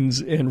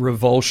scenes in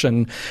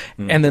Revulsion,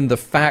 and then the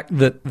fact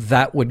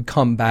that would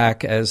come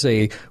back as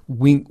a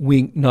wink,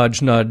 wink,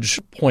 nudge, nudge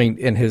point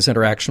in his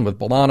interaction with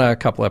B'Elanna a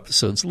couple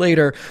episodes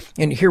later.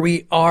 And here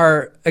we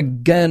are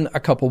again a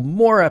couple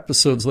more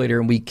episodes later,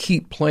 and we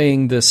keep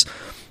playing this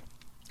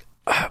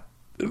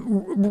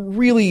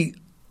really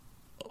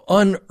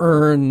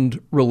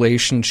unearned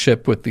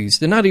relationship with these.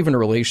 They're not even a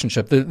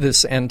relationship.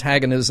 This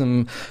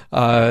antagonism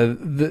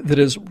that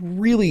is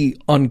really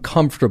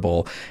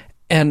uncomfortable.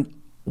 And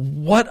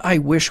what I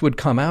wish would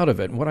come out of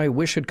it, and what I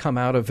wish had come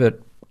out of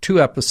it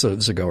 2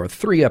 episodes ago or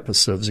 3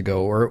 episodes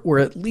ago, or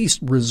at least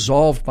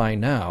resolved by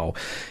now,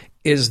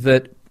 is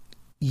that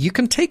you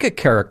can take a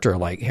character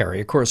like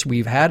Harry. Of course,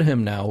 we've had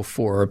him now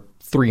for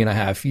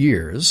 3.5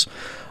 years.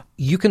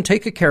 you can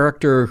take a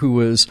character who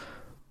was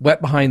wet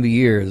behind the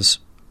ears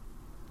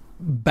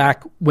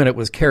back when it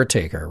was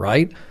Caretaker,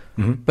 right?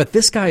 Mm-hmm. But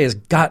this guy has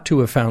got to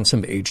have found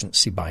some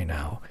agency by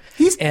now.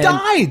 He's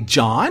died,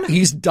 John.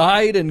 He's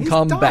died and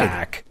come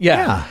back.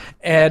 Yeah.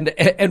 And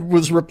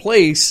was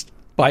replaced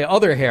by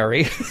other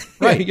Harry.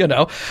 Right. You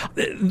know,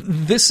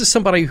 this is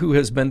somebody who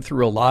has been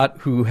through a lot,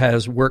 who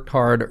has worked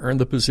hard, earned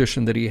the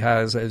position that he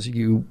has, as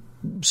you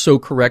so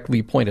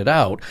correctly pointed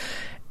out.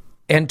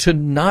 And to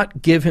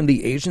not give him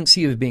the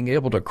agency of being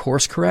able to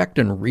course correct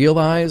and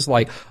realize,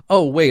 like,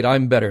 oh, wait,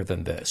 I'm better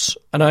than this.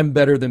 And I'm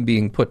better than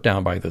being put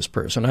down by this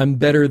person. I'm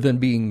better than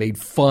being made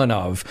fun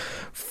of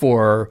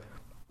for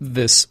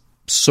this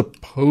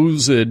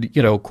supposed,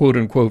 you know, quote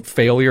unquote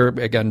failure.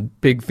 Again,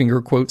 big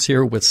finger quotes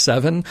here with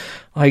 7.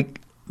 Like,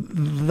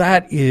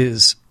 that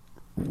is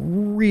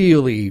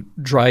really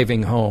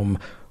driving home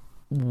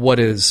what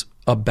is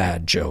a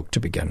bad joke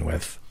to begin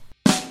with.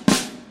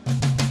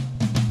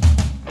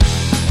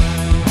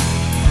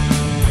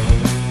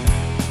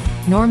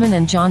 Norman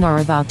and John are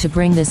about to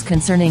bring this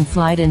concerning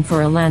flight in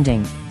for a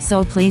landing,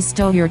 so please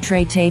stow your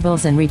tray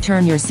tables and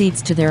return your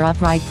seats to their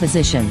upright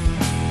position.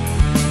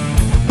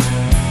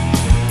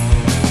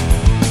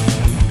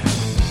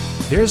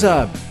 There's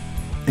an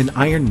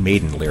Iron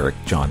Maiden lyric,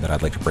 John, that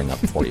I'd like to bring up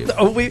for you.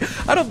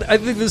 I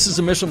think this is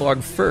a mission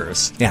log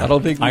first. Yeah. I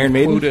don't think Iron we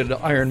Maiden? quoted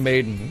Iron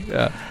Maiden.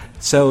 Yeah.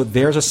 So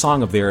there's a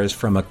song of theirs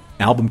from an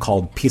album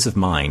called Peace of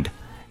Mind,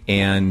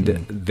 and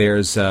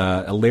there's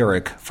a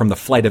lyric from The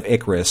Flight of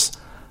Icarus: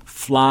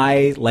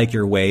 fly like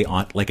your way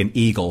on, like an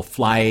eagle,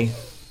 fly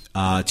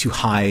too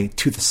high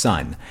to the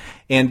sun.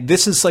 And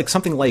this is like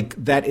something like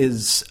that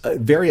is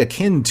very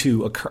akin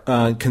to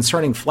a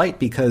concerning flight,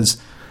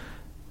 because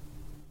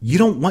you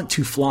don't want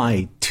to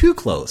fly too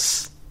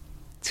close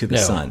to the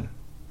sun,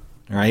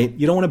 right?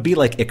 You don't want to be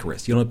like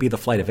Icarus. You don't want to be the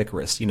flight of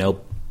Icarus, you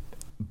know.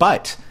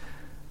 But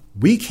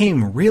we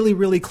came really,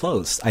 really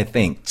close, I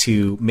think,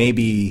 to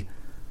maybe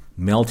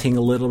melting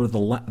a little of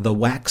the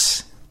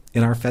wax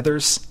in our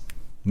feathers,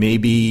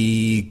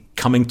 maybe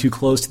coming too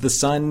close to the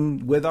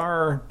sun with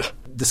our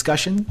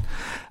discussion.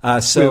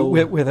 So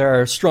with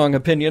our strong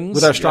opinions.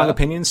 With our strong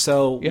opinions.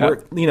 So,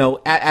 we're, you know,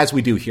 as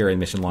we do here in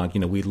Mission Log, you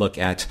know, we look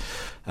at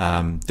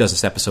does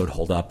this episode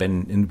hold up,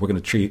 and we're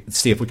going to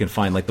see if we can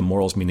find like the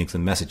morals, meanings,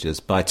 and messages.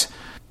 But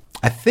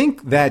I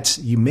think that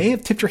you may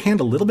have tipped your hand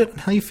a little bit on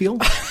how you feel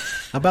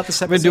about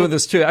this episode.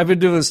 I've been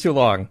doing this too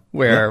long,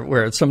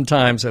 where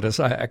sometimes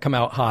I come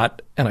out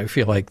hot and I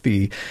feel like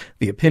the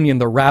opinion,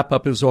 the wrap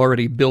up is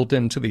already built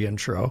into the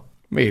intro.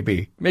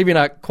 Maybe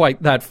not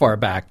quite that far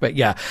back, but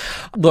yeah.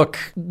 Look,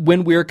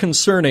 when we're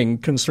concerning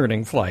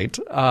flight,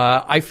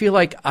 I feel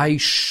like I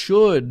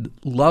should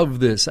love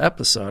this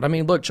episode. I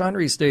mean, look, John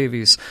Rhys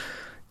Davies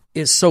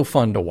is so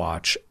fun to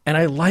watch, and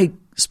I like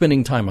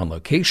spending time on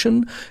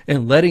location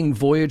and letting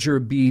Voyager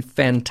be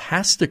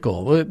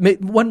fantastical.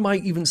 One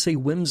might even say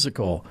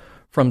whimsical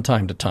from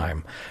time to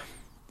time.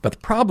 But the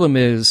problem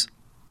is,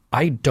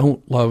 I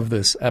don't love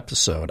this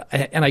episode,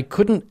 and I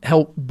couldn't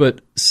help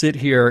but sit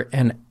here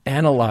and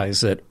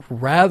analyze it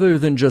rather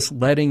than just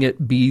letting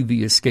it be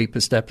the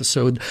escapist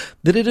episode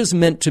that it is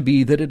meant to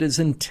be, that it is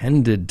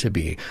intended to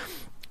be.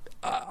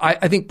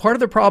 I think part of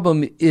the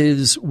problem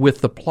is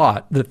with the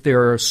plot, that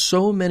there are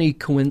so many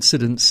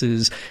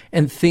coincidences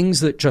and things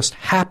that just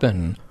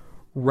happen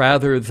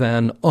rather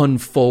than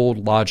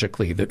unfold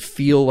logically, that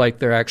feel like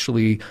they're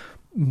actually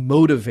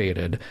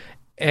motivated.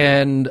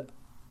 And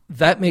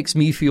that makes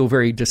me feel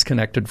very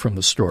disconnected from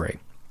the story.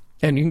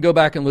 And you can go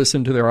back and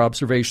listen to their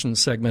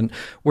observations segment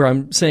where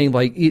I'm saying,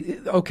 like,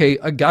 okay,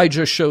 a guy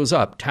just shows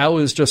up. Tao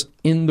is just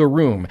in the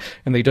room,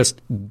 and they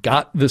just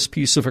got this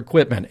piece of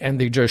equipment,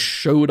 and they just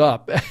showed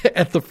up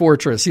at the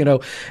fortress. You know,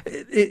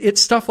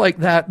 it's stuff like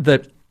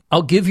that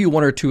I'll give you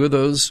one or two of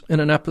those in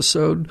an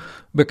episode,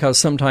 because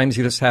sometimes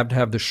you just have to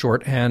have the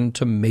shorthand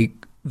to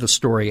make the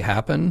story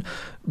happen.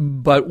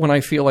 But when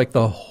I feel like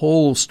the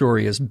whole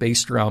story is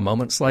based around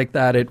moments like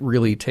that, it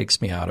really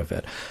takes me out of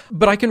it.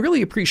 But I can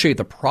really appreciate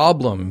the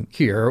problem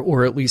here,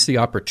 or at least the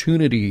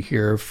opportunity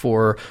here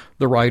for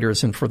the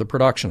writers and for the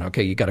production.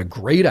 Okay, you got a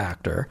great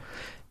actor,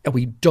 and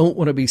we don't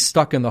want to be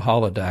stuck in the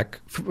holodeck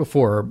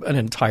for an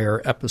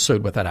entire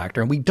episode with that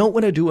actor. And we don't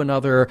want to do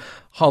another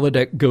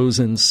holodeck goes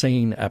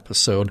insane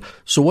episode.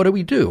 So what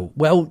do?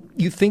 Well,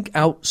 you think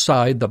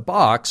outside the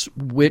box,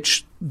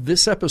 which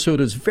this episode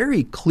is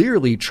very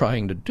clearly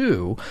trying to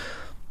do.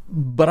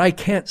 But I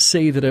can't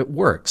say that it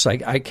works.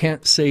 I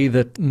can't say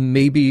that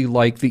maybe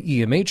like the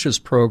EMH's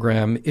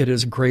program, it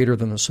is greater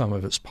than the sum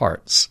of its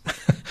parts.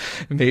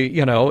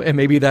 You know, and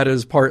maybe that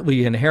is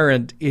partly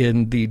inherent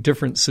in the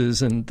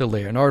differences in the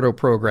Leonardo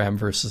program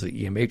versus the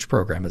EMH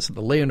program. Is that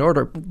the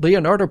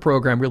Leonardo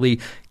program really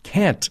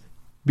can't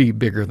be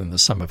bigger than the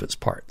sum of its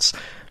parts.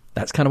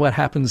 That's kind of what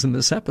happens in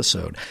this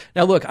episode.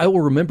 Now, look, I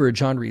will remember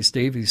John Rhys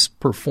Davies'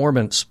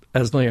 performance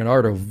as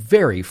Leonardo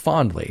very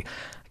fondly.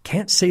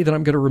 Can't say that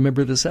I'm going to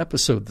remember this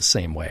episode the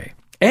same way.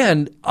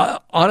 And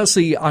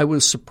honestly, I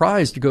was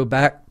surprised to go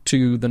back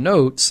to the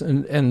notes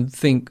and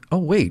think, oh,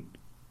 wait,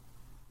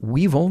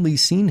 we've only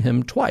seen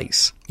him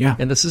twice. Yeah.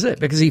 And this is it,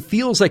 because he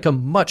feels like a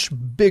much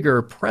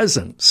bigger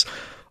presence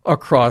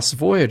across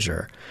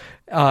Voyager.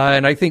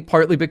 And I think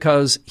partly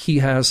because he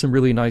has some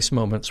really nice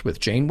moments with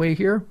Janeway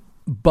here.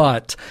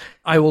 But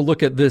I will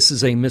look at this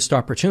as a missed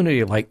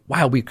opportunity, like,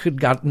 wow, we could have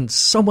gotten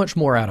so much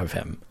more out of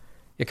him.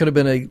 It could have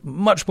been a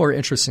much more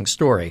interesting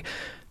story.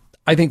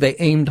 I think they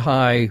aimed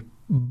high,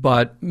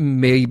 but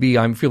maybe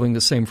I'm feeling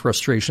the same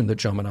frustration that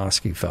Joe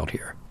Menosky felt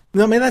here.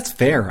 No, I mean, that's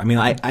fair. I mean,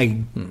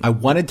 I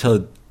wanted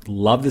to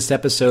love this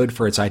episode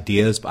for its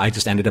ideas, but I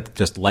just ended up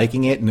just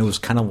liking it, and it was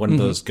kind of one of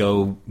those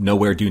go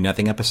nowhere, do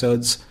nothing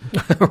episodes.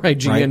 Right,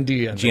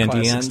 GND and GND the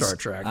classic ends. Star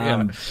Trek.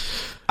 Yeah.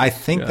 I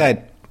think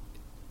that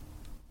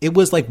it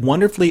was like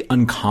wonderfully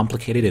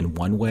uncomplicated in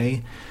one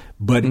way,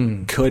 but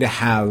could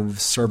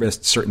have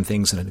serviced certain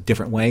things in a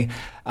different way.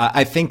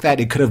 I think that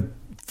it could have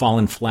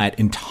fallen flat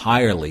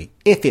entirely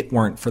if it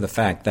weren't for the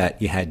fact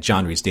that you had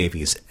John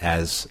Rhys-Davies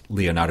as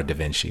Leonardo da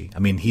Vinci. I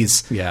mean,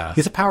 he's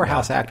a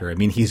powerhouse actor. I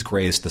mean, he's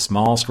graced the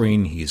small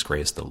screen, he's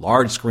graced the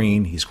large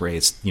screen, he's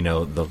graced,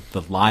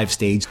 the live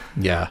stage.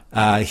 Yeah.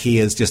 He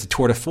is just a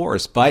tour de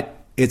force,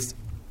 but it's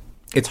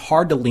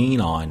hard to lean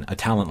on a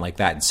talent like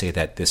that and say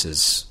that this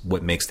is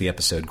what makes the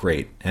episode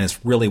great. And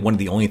it's really one of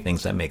the only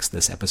things that makes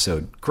this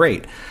episode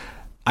great.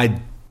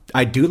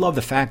 I do love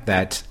the fact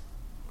that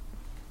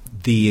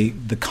the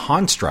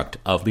construct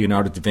of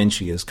Leonardo da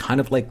Vinci is kind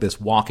of like this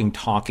walking,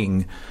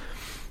 talking,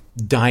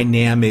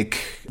 dynamic,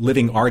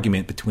 living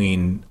argument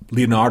between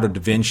Leonardo da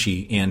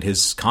Vinci and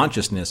his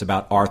consciousness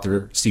about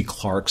Arthur C.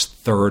 Clarke's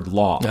third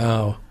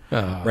law.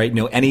 Right?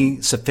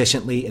 Any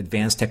sufficiently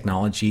advanced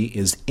technology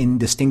is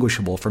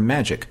indistinguishable from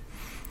magic.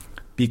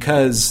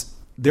 Because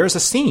there's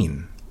a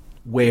scene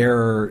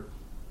where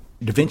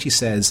Da Vinci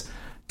says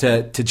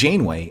to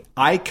Janeway,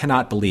 I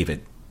cannot believe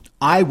it.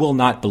 I will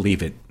not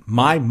believe it.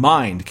 My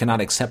mind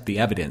cannot accept the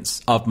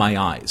evidence of my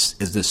eyes.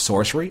 Is this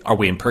sorcery? Are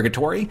we in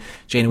purgatory?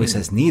 Janeway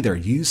says, neither.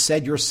 You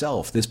said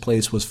yourself this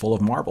place was full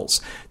of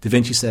marvels. Da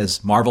Vinci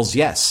says, marvels,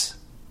 yes.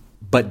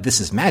 But this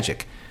is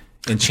magic.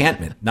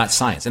 Enchantment, not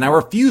science. And I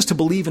refuse to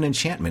believe in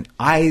enchantment.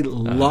 I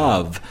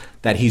love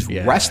that he's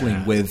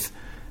wrestling with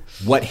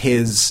what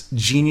his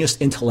genius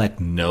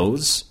intellect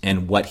knows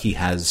and what he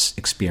has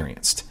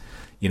experienced.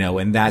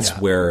 And that's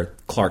where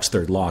Clarke's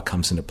third law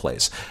comes into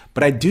place.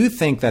 But I do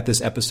think that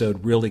this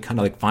episode really kind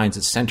of like finds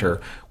its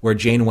center where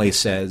Janeway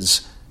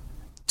says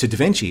to Da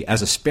Vinci,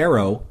 as a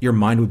sparrow, your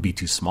mind would be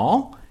too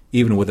small,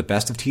 even with the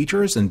best of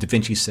teachers. And Da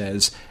Vinci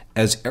says,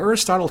 as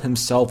Aristotle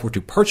himself were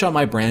to perch on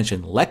my branch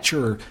and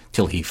lecture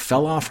till he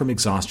fell off from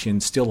exhaustion,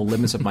 still the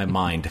limits of my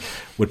mind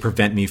would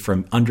prevent me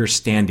from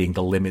understanding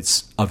the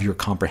limits of your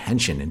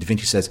comprehension. And Da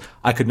Vinci says,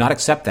 I could not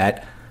accept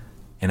that,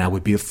 and I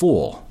would be a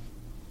fool.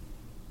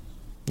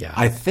 Yeah.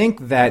 I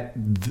think that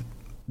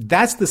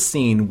that's the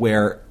scene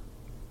where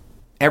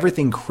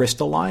everything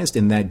crystallized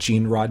in that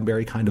Gene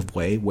Roddenberry kind of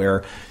way,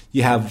 where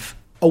you have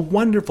a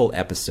wonderful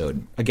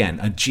episode, again,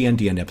 a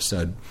GNDN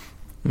episode,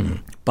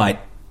 but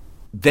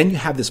then you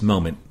have this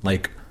moment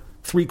like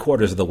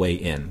 3/4 of the way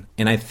in.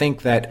 And I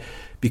think that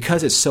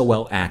because it's so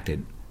well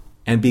acted,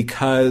 and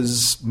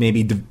because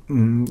maybe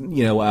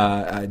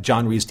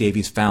John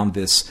Rhys-Davies found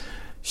this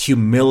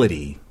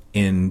humility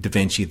in Da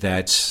Vinci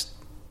that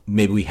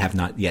maybe we have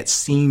not yet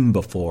seen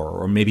before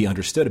or maybe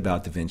understood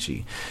about Da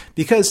Vinci.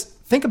 Because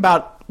think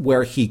about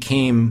where he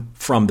came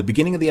from the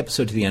beginning of the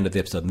episode to the end of the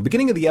episode. In the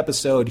beginning of the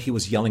episode, he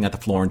was yelling at the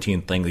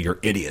Florentine thing, you're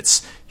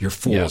idiots, you're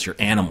fools, you're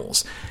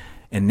animals.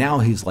 And now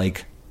he's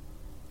like,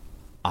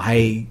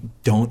 I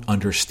don't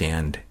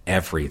understand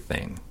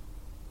everything.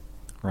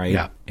 Right?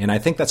 Yeah. And I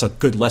think that's a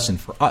good lesson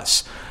for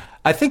us.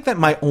 I think that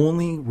my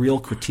only real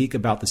critique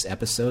about this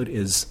episode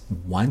is,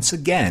 once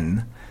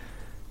again,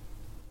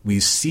 we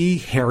see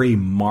Harry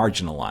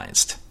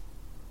marginalized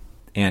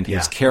and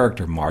his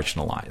character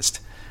marginalized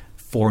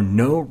for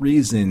no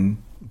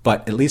reason,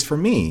 but at least for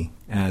me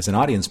as an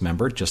audience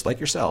member, just like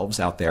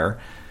yourselves out there,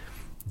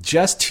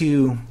 just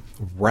to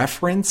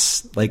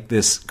reference like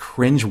this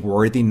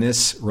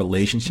cringe-worthiness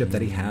relationship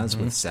that he has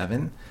with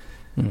Seven.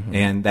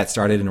 And that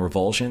started in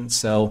Revulsion.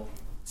 So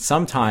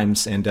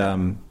sometimes, and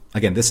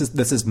again, this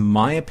is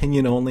my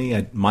opinion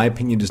only. My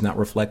opinion does not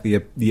reflect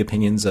the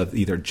opinions of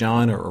either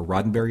John or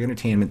Roddenberry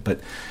Entertainment,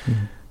 but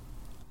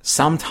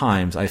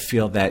sometimes I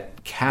feel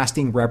that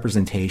casting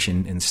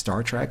representation in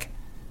Star Trek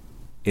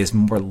is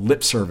more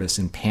lip service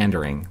and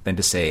pandering than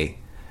to say,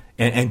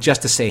 and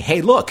just to say,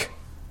 hey, look,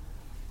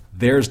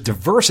 there's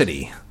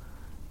diversity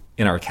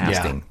in our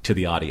casting to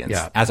the audience,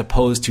 as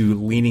opposed to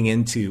leaning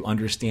into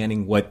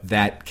understanding what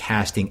that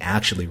casting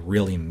actually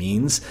really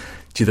means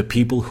to the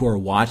people who are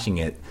watching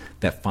it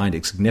that find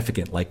it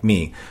significant, like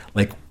me.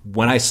 Like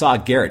when I saw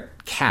Garrett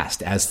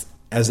cast as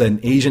an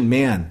Asian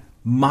man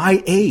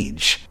my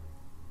age,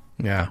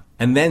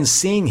 and then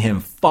seeing him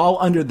fall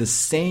under the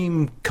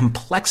same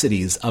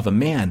complexities of a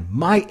man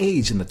my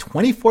age in the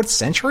 24th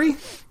century,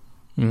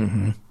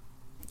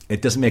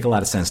 it doesn't make a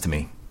lot of sense to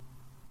me.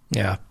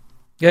 Yeah,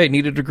 he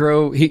needed to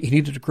grow. He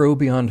needed to grow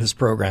beyond his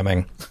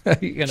programming.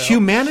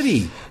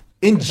 Humanity.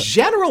 in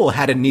general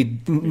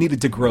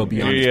needed to grow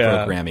beyond its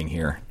programming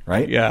here,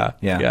 right?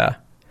 Yeah.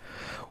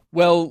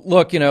 Well,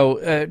 look,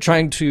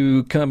 trying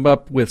to come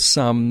up with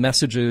some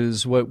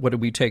messages. What did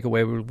we take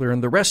away? We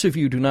learned the rest of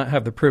you do not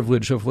have the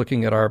privilege of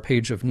looking at our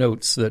page of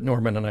notes that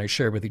Norman and I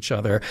share with each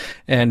other.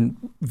 And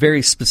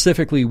very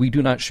specifically, we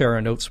do not share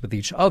our notes with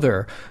each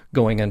other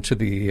going into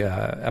the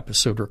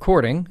episode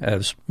recording,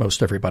 as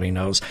most everybody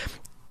knows.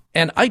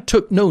 And I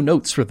took no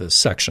notes for this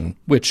section,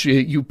 which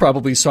you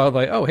probably saw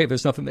like, oh, hey,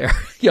 there's nothing there.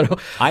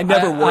 I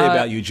never worry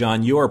about you,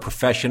 John. You are a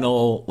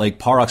professional, like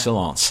par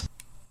excellence.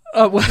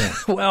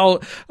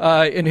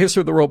 In History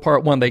of the World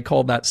Part 1, they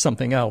called that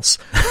something else.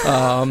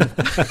 An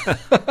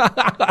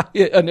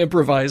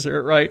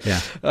improviser, right?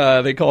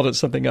 Yeah. They called it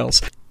something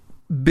else.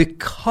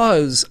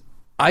 Because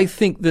I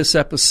think this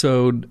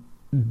episode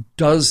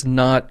does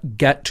not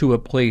get to a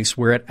place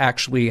where it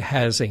actually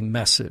has a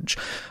message.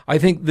 I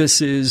think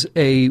this is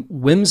a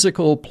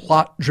whimsical,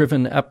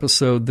 plot-driven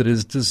episode that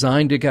is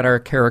designed to get our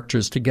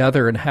characters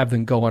together and have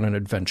them go on an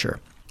adventure.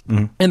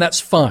 Mm-hmm. And that's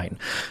fine.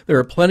 There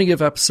are plenty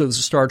of episodes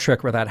of Star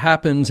Trek where that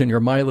happens, and your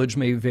mileage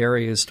may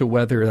vary as to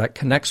whether that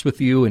connects with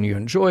you and you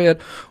enjoy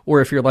it, or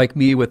if you're like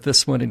me with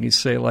this one and you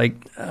say,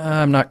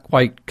 I'm not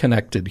quite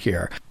connected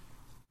here.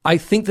 I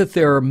think that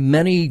there are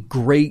many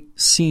great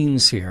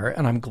scenes here,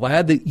 and I'm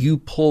glad that you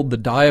pulled the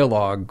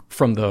dialogue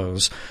from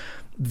those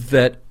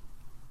that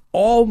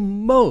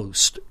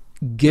almost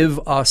give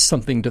us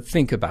something to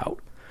think about.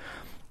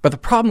 But the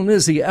problem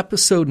is the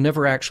episode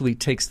never actually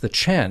takes the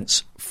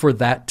chance for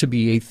that to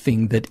be a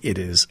thing that it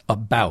is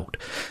about.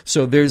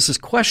 So there's this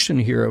question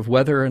here of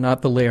whether or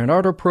not the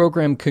Leonardo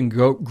program can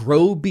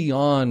grow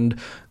beyond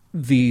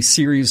the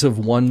series of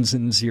ones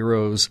and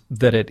zeros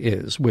that it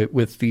is,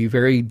 with the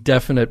very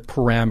definite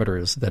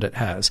parameters that it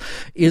has.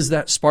 Is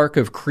that spark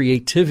of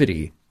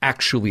creativity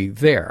actually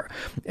there?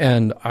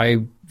 And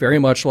I very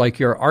much like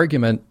your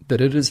argument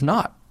that it is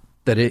not,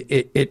 that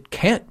it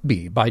can't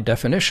be by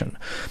definition.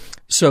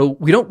 So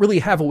we don't really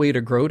have a way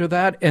to grow to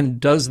that. And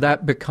does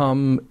that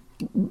become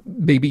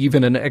maybe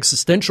even an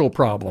existential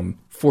problem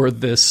for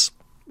this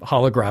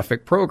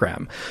holographic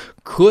program?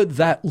 Could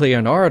that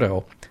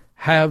Leonardo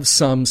have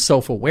some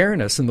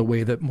self-awareness in the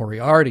way that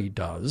Moriarty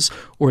does,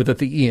 or that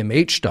the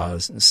EMH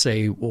does, and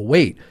say, well,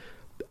 wait,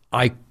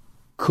 I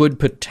could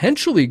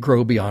potentially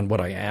grow beyond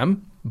what I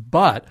am,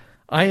 but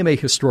I am a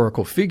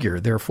historical figure,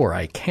 therefore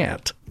I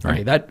can't.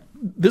 Right.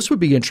 This would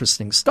be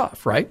interesting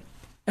stuff, right?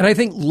 And I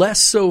think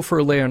less so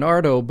for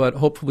Leonardo, but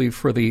hopefully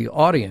for the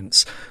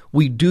audience,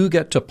 we do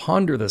get to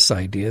ponder this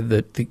idea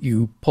that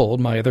you pulled,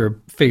 my other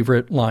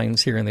favorite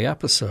lines here in the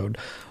episode,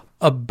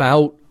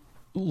 about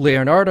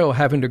Leonardo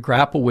having to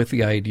grapple with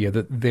the idea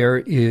that there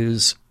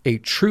is a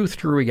truth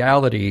to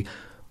reality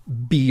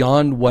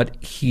beyond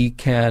what he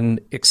can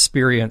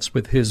experience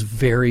with his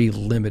very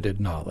limited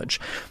knowledge.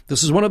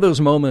 This is one of those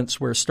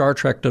moments where Star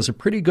Trek does a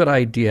pretty good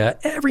idea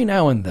every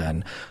now and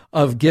then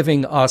of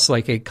giving us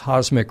like a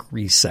cosmic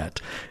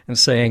reset and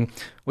saying,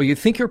 well, you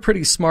think you're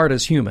pretty smart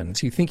as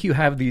humans. You think you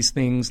have these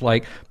things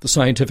like the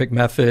scientific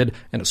method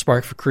and a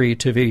spark for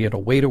creativity and a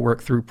way to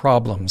work through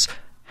problems.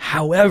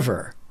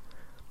 However,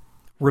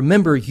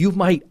 remember, you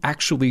might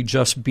actually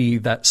just be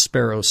that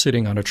sparrow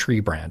sitting on a tree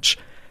branch.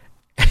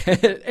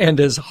 And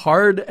as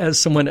hard as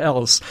someone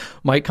else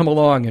might come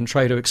along and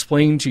try to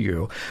explain to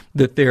you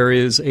that there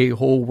is a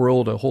whole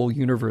world, a whole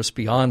universe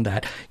beyond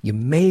that, you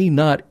may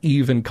not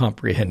even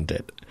comprehend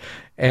it.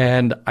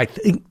 And I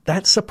think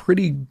that's a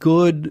pretty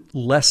good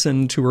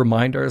lesson to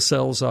remind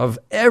ourselves of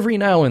every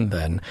now and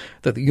then,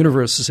 that the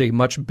universe is a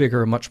much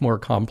bigger, much more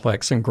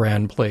complex and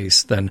grand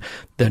place than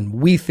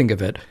we think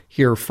of it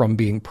here from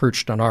being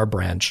perched on our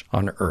branch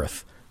on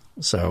Earth.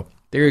 So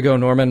there you go,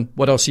 Norman.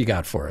 What else you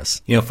got for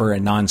us? For a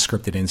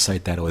non-scripted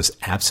insight, that was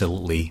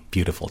absolutely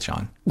beautiful,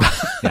 John.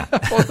 Yeah.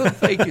 Well,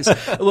 thank you.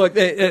 Look,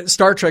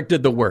 Star Trek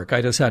did the work.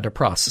 I just had to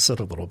process it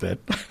a little bit.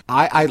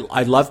 I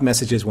love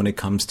messages when it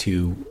comes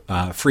to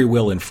free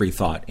will and free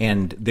thought.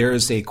 And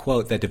there's a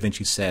quote that Da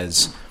Vinci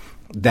says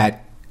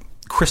that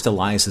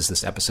crystallizes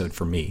this episode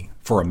for me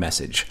for a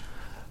message.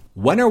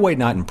 When are we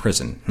not in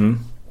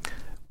prison?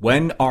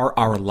 When are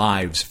our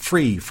lives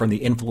free from the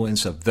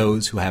influence of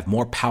those who have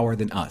more power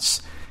than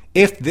us?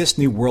 If this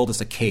new world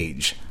is a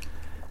cage,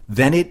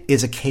 then it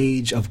is a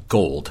cage of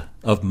gold,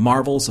 of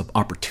marvels, of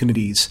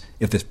opportunities.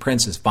 If this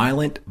prince is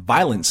violent,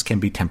 violence can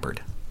be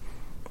tempered.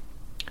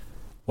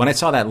 When I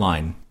saw that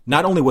line,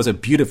 not only was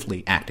it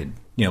beautifully acted,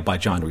 by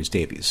John Rhys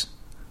Davies,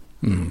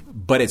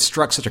 but it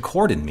struck such a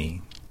chord in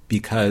me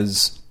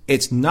because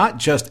it's not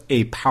just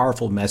a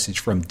powerful message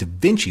from Da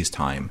Vinci's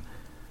time,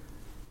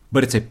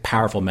 but it's a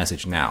powerful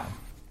message now,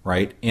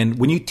 right? And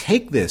when you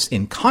take this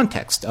in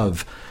context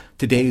of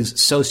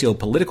today's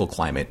socio-political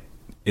climate,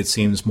 it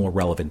seems more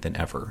relevant than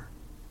ever.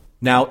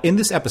 Now, in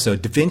this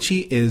episode, Da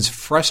Vinci is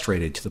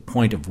frustrated to the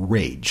point of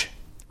rage,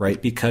 right?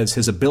 Because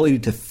his ability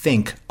to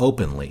think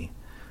openly,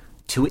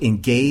 to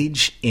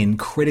engage in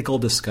critical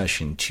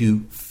discussion,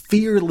 to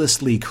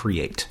fearlessly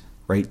create,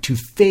 right? To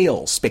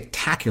fail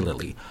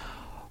spectacularly,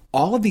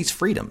 all of these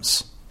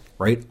freedoms,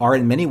 right, are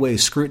in many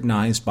ways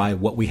scrutinized by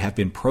what we have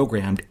been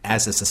programmed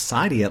as a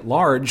society at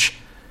large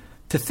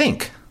to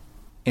think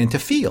and to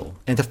feel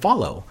and to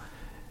follow.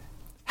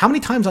 How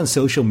many times on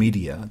social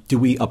media do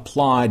we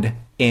applaud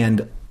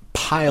and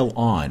pile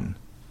on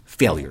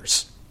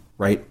failures,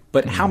 right?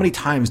 But how many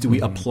times do we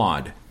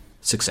applaud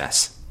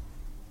success?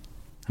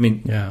 I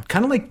mean,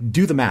 kind of like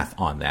do the math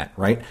on that,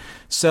 right?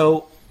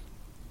 So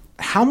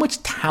how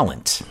much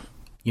talent,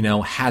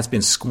 has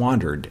been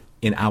squandered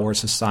in our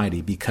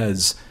society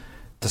because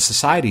the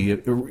society,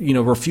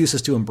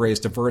 refuses to embrace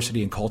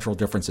diversity and cultural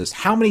differences?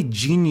 How many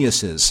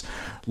geniuses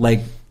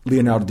like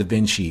Leonardo da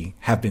Vinci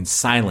have been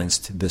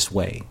silenced this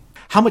way?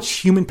 How much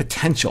human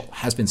potential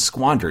has been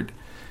squandered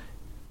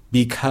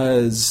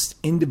because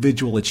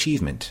individual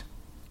achievement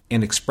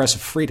and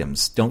expressive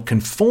freedoms don't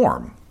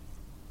conform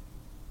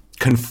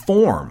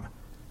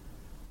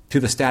to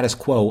the status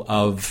quo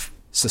of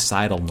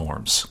societal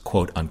norms,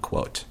 quote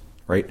unquote,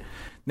 right?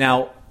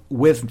 Now,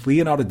 with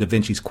Leonardo da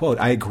Vinci's quote,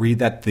 I agree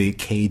that the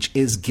cage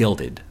is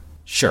gilded,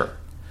 sure.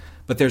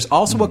 But there's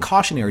also a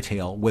cautionary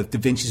tale with da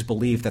Vinci's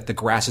belief that the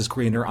grass is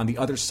greener on the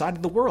other side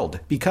of the world,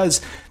 because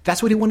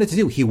that's what he wanted to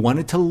do. He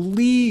wanted to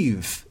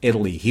leave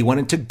Italy. He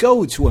wanted to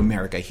go to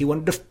America. He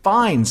wanted to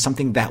find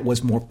something that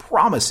was more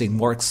promising,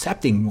 more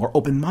accepting, more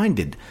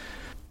open-minded.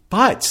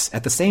 But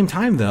at the same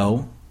time,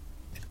 though,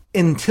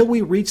 until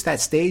we reach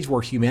that stage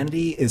where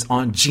humanity is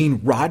on Gene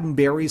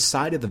Roddenberry's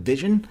side of the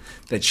vision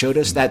that shows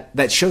us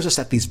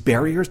that these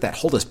barriers that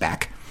hold us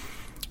back,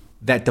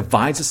 that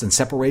divides us and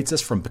separates us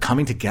from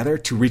coming together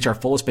to reach our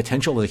fullest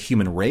potential as a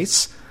human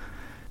race,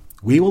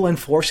 we will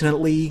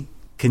unfortunately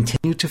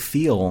continue to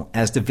feel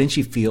as Da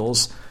Vinci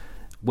feels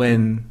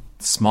when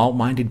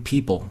small-minded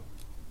people,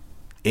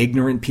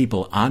 ignorant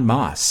people en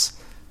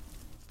masse,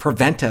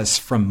 prevent us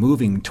from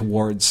moving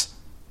towards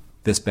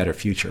this better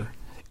future.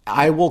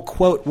 I will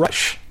quote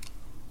Rush.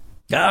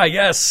 Ah,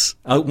 yes.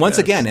 Once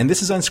again, and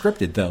this is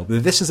unscripted, though.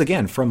 This is,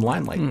 again, from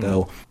Limelight,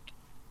 though.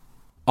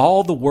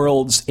 All the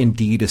world's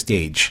indeed a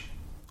stage.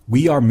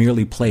 We are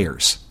merely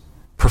players,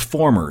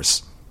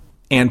 performers,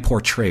 and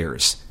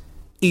portrayers,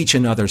 each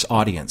another's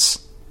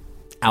audience,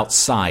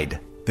 outside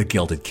the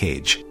gilded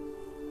cage.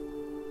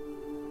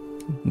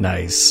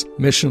 Nice.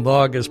 Mission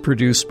Log is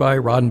produced by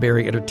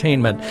Roddenberry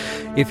Entertainment.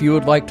 If you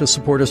would like to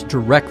support us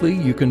directly,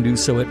 you can do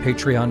so at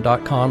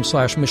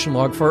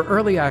patreon.com/missionlog for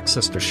early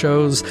access to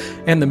shows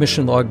and the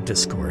Mission Log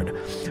Discord.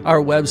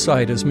 Our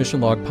website is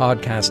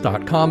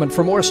missionlogpodcast.com, and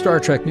for more Star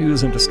Trek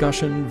news and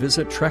discussion,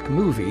 visit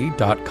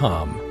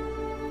trekmovie.com.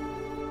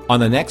 On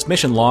the next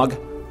Mission Log,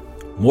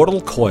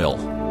 Mortal Coil.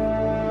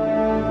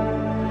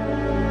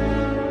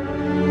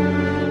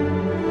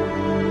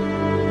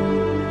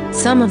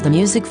 Some of the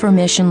music for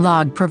Mission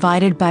Log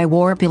provided by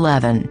Warp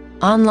 11,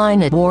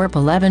 online at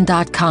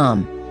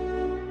warp11.com.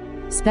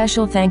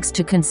 Special thanks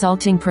to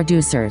consulting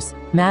producers,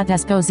 Matt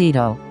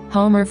Esposito,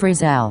 Homer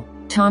Frizzell,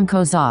 Tom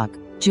Kozak,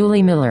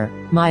 Julie Miller,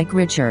 Mike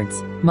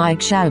Richards,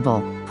 Mike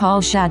Shadwell,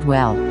 Paul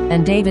Shadwell,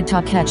 and David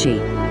Takechi.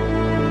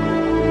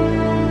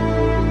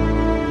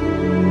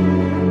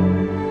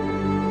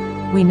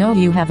 We know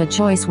you have a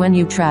choice when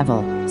you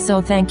travel,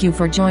 so thank you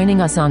for joining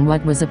us on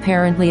what was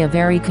apparently a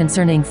very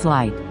concerning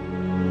flight.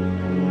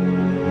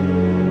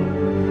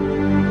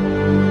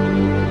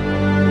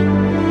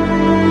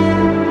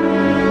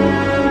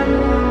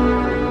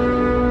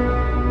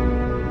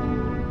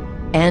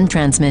 End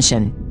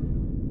transmission.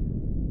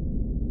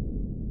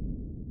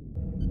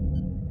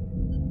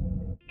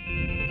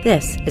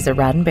 This is a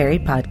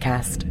Roddenberry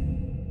podcast.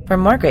 For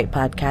more great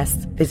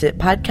podcasts, visit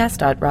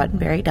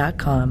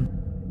podcast.roddenberry.com.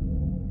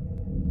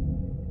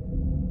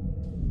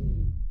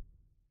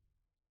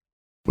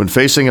 When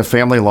facing a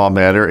family law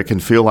matter, it can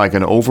feel like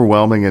an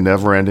overwhelming and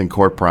never-ending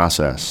court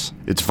process.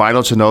 It's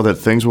vital to know that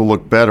things will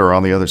look better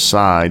on the other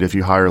side if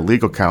you hire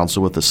legal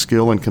counsel with the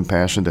skill and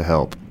compassion to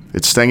help.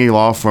 At Stengy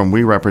Law Firm,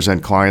 we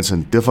represent clients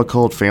in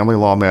difficult family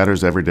law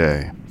matters every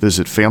day.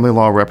 Visit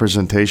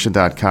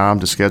FamilyLawRepresentation.com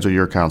to schedule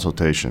your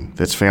consultation.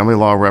 That's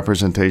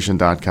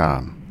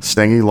FamilyLawRepresentation.com.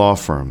 Stengy Law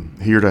Firm,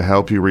 here to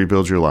help you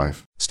rebuild your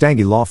life.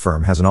 Stengy Law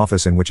Firm has an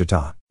office in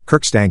Wichita.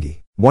 Kirk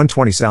Stengy,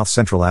 120 South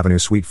Central Avenue,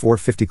 Suite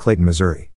 450, Clayton, Missouri.